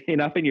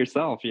enough in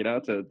yourself,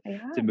 to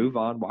move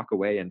on, walk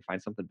away, and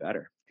find something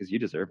better, because you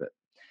deserve it.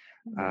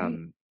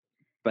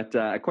 But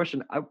a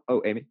question.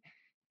 Amy.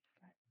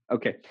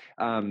 Okay.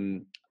 I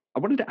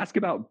wanted to ask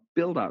about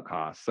build out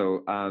costs.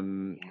 So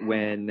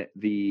when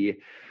the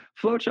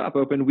float shop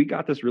opened, we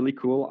got this really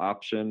cool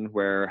option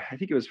where I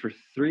think it was for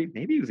 3,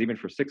 maybe it was even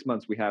for 6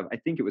 months. I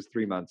think it was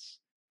 3 months.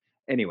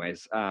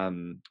 Anyways,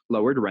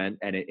 lowered rent,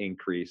 and it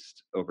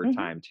increased over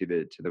time to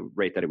the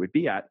rate that it would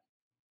be at.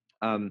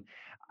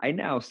 I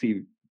now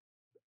see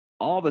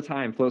all the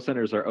time float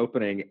centers are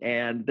opening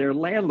and their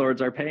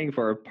landlords are paying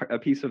for a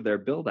piece of their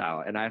build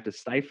out, and I have to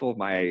stifle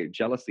my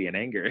jealousy and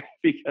anger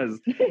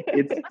because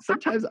it's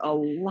sometimes a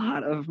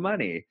lot of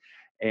money,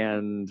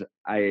 and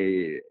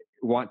I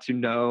want to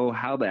know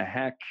how the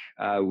heck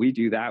we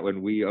do that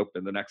when we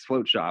open the next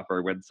float shop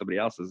or when somebody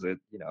else is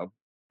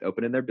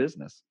opening their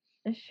business.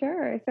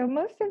 Sure. So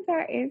most of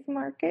that is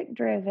market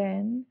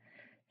driven.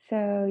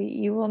 So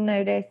you will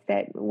notice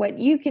that what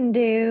you can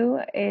do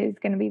is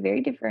going to be very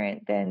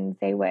different than,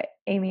 say, what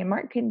Amy and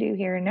Mark can do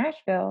here in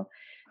Nashville,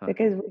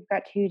 because we've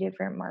got two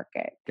different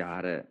markets.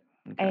 Got it.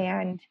 Okay.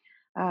 And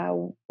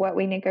what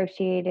we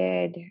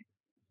negotiated,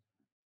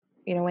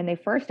 when they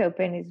first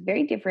opened is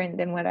very different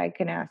than what I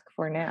can ask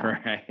for now.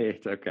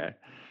 Right. Okay.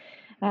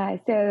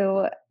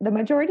 So the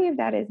majority of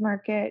that is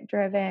market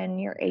driven.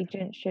 Your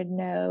agent should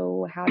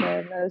know how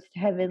to most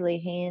heavily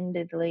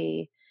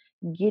handedly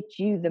get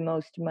you the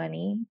most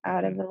money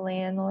out of the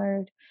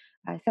landlord.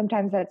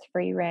 Sometimes that's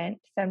free rent.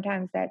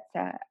 Sometimes that's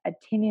a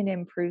tenant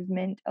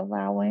improvement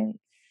allowance,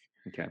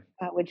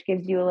 which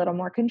gives you a little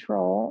more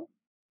control.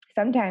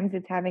 Sometimes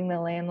it's having the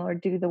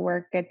landlord do the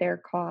work at their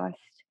cost.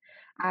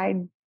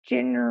 I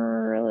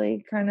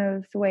generally kind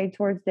of sway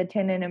towards the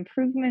tenant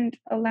improvement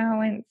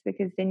allowance,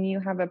 because then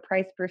you have a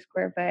price per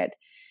square foot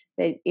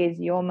that is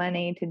your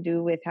money to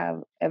do with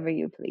however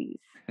you please.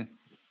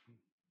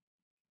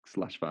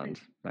 Slush fund.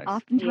 Nice.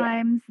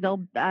 Oftentimes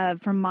they'll,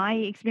 from my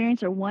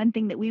experience, or one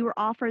thing that we were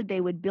offered,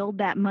 they would build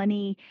that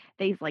money.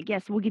 They's like,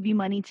 yes, we'll give you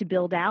money to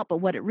build out.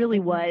 But what it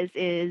really was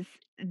is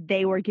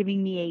they were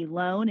giving me a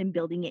loan and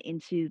building it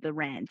into the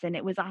rent. And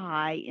it was a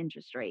high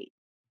interest rate.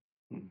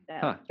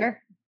 So. Sure.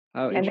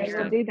 Oh, and they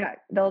will do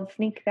that. They'll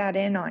sneak that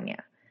in on you.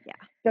 Yeah.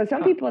 So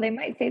some people, they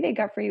might say they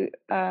got free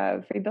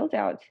build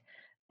outs,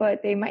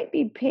 but they might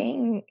be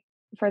paying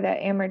for that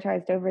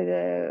amortized over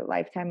the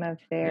lifetime of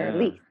their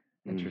lease.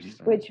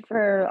 Interesting. Which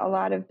for a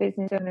lot of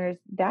business owners,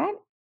 that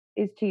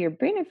is to your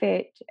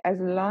benefit as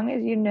long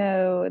as you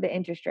know the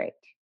interest rate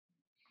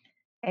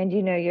and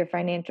you know your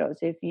financials.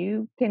 If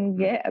you can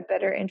get a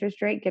better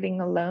interest rate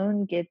getting a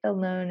loan, get the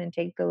loan and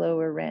take the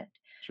lower rent.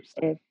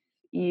 If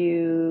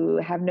you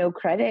have no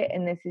credit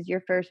and this is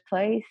your first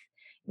place,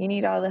 you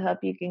need all the help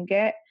you can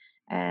get,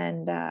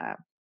 and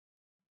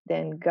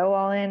then go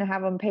all in,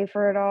 have them pay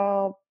for it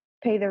all,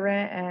 pay the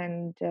rent,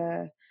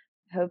 and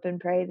hope and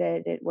pray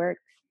that it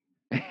works.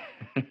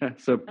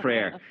 So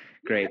prayer.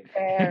 Great.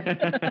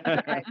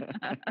 Prayer.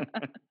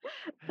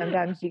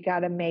 Sometimes you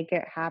got to make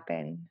it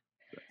happen.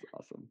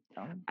 That's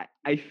awesome.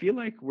 I feel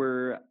like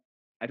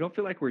I don't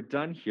feel like we're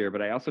done here,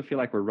 but I also feel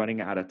like we're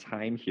running out of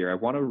time here. I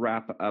want to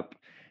wrap up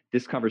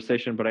this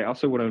conversation, but I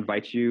also want to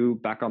invite you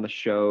back on the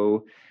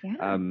show. Yeah.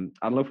 I don't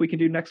know if we can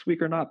do next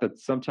week or not, but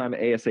sometime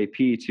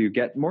ASAP to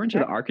get more into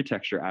the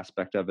architecture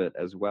aspect of it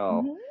as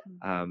well.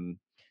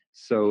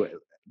 So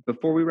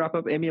before we wrap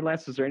up, Amy and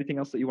Lance, is there anything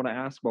else that you want to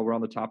ask while we're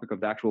on the topic of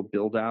the actual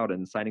build out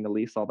and signing a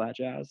lease, all that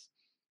jazz?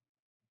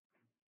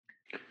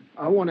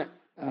 I want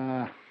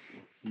to,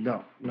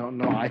 no.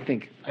 I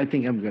think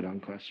I'm good on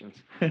questions.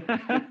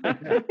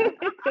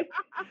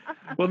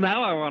 Well,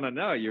 now I want to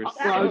know. You're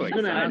so I was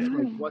going to excited.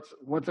 ask, like,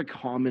 what's a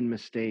common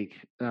mistake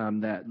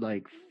that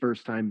like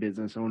first time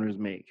business owners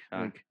make?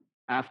 Like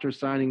after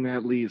signing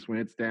that lease, when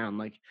it's down,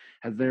 like,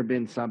 has there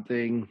been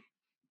something?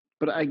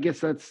 But I guess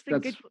that's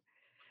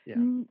yeah.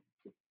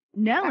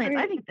 No, Lance,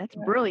 I think that's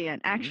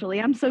brilliant. Actually,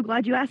 I'm so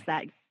glad you asked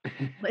that.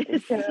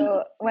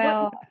 So,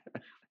 well,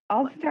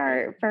 I'll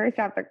start first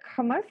off.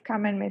 The most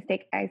common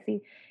mistake I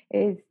see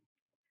is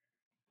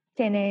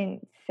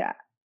tenants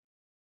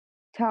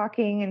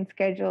talking and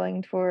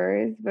scheduling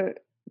tours but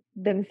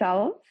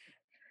themselves.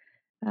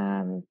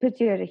 Puts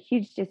you at a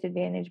huge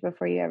disadvantage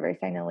before you ever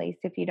sign a lease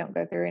if you don't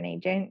go through an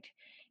agent.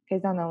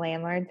 Because on the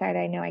landlord side,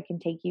 I know I can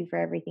take you for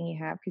everything you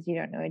have because you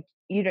don't know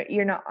it.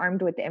 You're not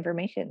armed with the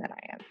information that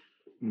I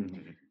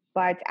am.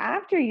 But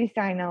after you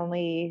sign a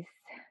lease,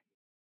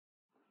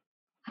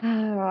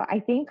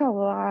 I think a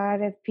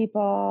lot of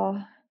people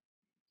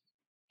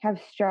have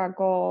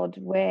struggled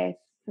with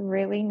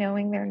really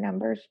knowing their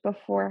numbers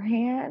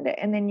beforehand.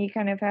 And then you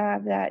kind of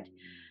have that,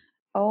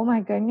 oh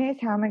my goodness,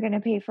 how am I going to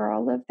pay for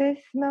all of this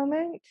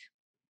moment?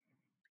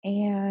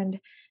 And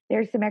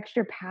there's some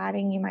extra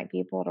padding you might be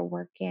able to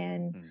work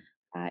in,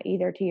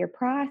 either to your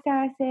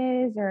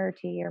processes or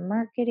to your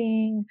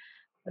marketing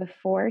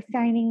before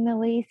signing the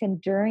lease. And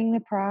during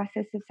the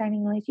process of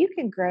signing the lease, you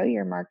can grow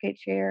your market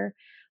share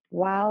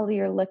while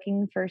you're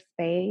looking for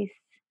space.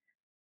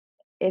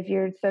 If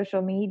you're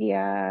social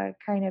media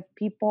kind of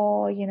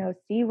people,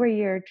 see where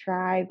your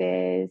tribe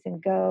is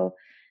and go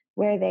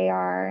where they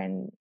are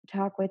and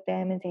talk with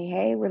them and say,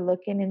 hey, we're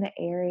looking in the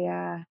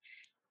area.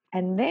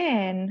 And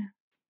then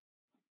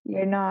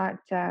you're not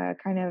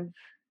kind of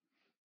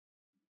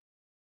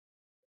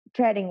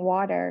treading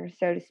water,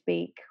 so to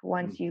speak,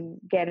 once you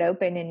get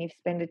open and you've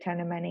spent a ton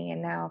of money and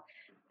now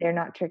they're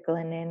not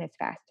trickling in as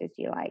fast as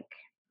you like.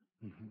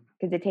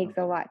 Because it takes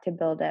a lot to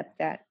build up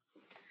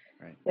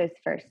those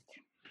first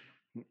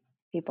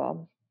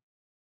people.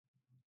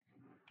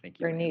 Thank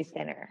you, for Lance. New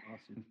Center.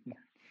 Awesome.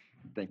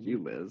 Thank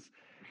you, Liz.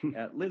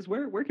 Liz,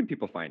 where can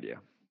people find you?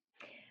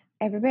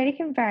 Everybody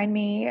can find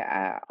me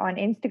on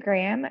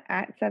Instagram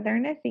at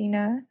Southern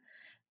Athena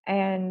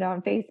and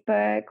on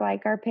Facebook,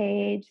 like our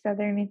page,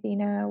 Southern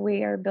Athena.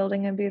 We are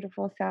building a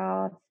beautiful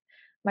South.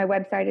 My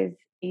website is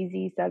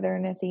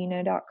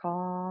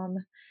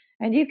easysouthern.athena.com.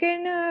 And you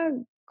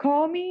can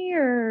call me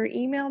or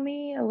email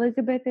me,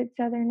 Elizabeth at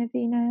Southern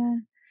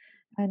Athena.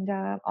 And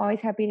always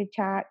happy to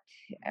chat.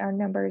 Our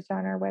numbers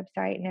on our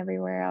website and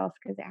everywhere else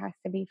because it has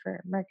to be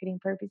for marketing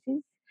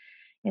purposes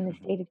in the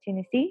state of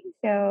Tennessee.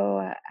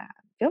 So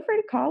feel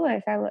free to call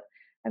us.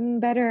 I'm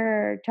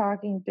better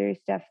talking through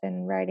stuff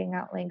than writing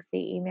out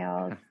lengthy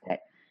emails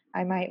that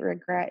I might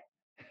regret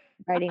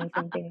writing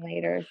something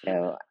later.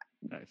 So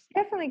Nice.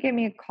 Definitely give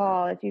me a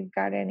call if you've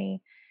got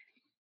any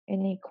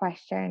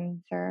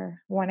questions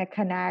or want to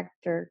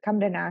connect or come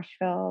to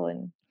Nashville.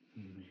 And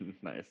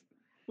Nice.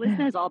 Liz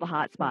knows all the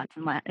hot spots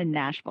in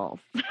Nashville.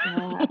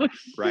 Yeah.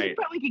 Right. She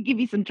probably could give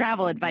you some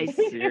travel advice.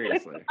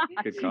 Seriously.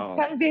 Good call.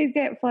 Come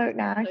visit Float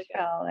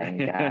Nashville and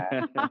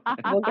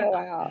we'll go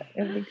out.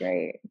 It'll be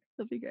great.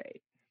 That'd be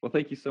great. Well,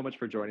 thank you so much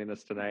for joining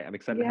us tonight. I'm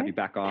excited to have you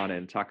back on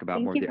and talk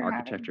about more of the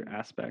architecture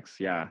aspects.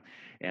 Yeah.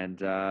 And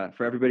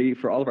for everybody,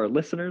 for all of our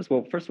listeners,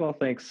 well, first of all,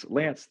 thanks,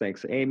 Lance.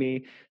 Thanks,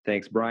 Amy.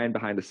 Thanks, Brian,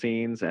 behind the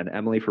scenes, and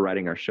Emily for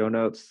writing our show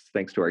notes.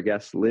 Thanks to our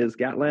guest, Liz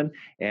Gatlin.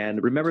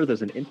 And remember,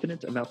 there's an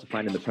infinite amount to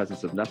find in the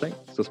presence of nothing.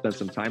 So spend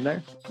some time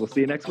there. We'll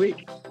see you next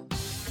week.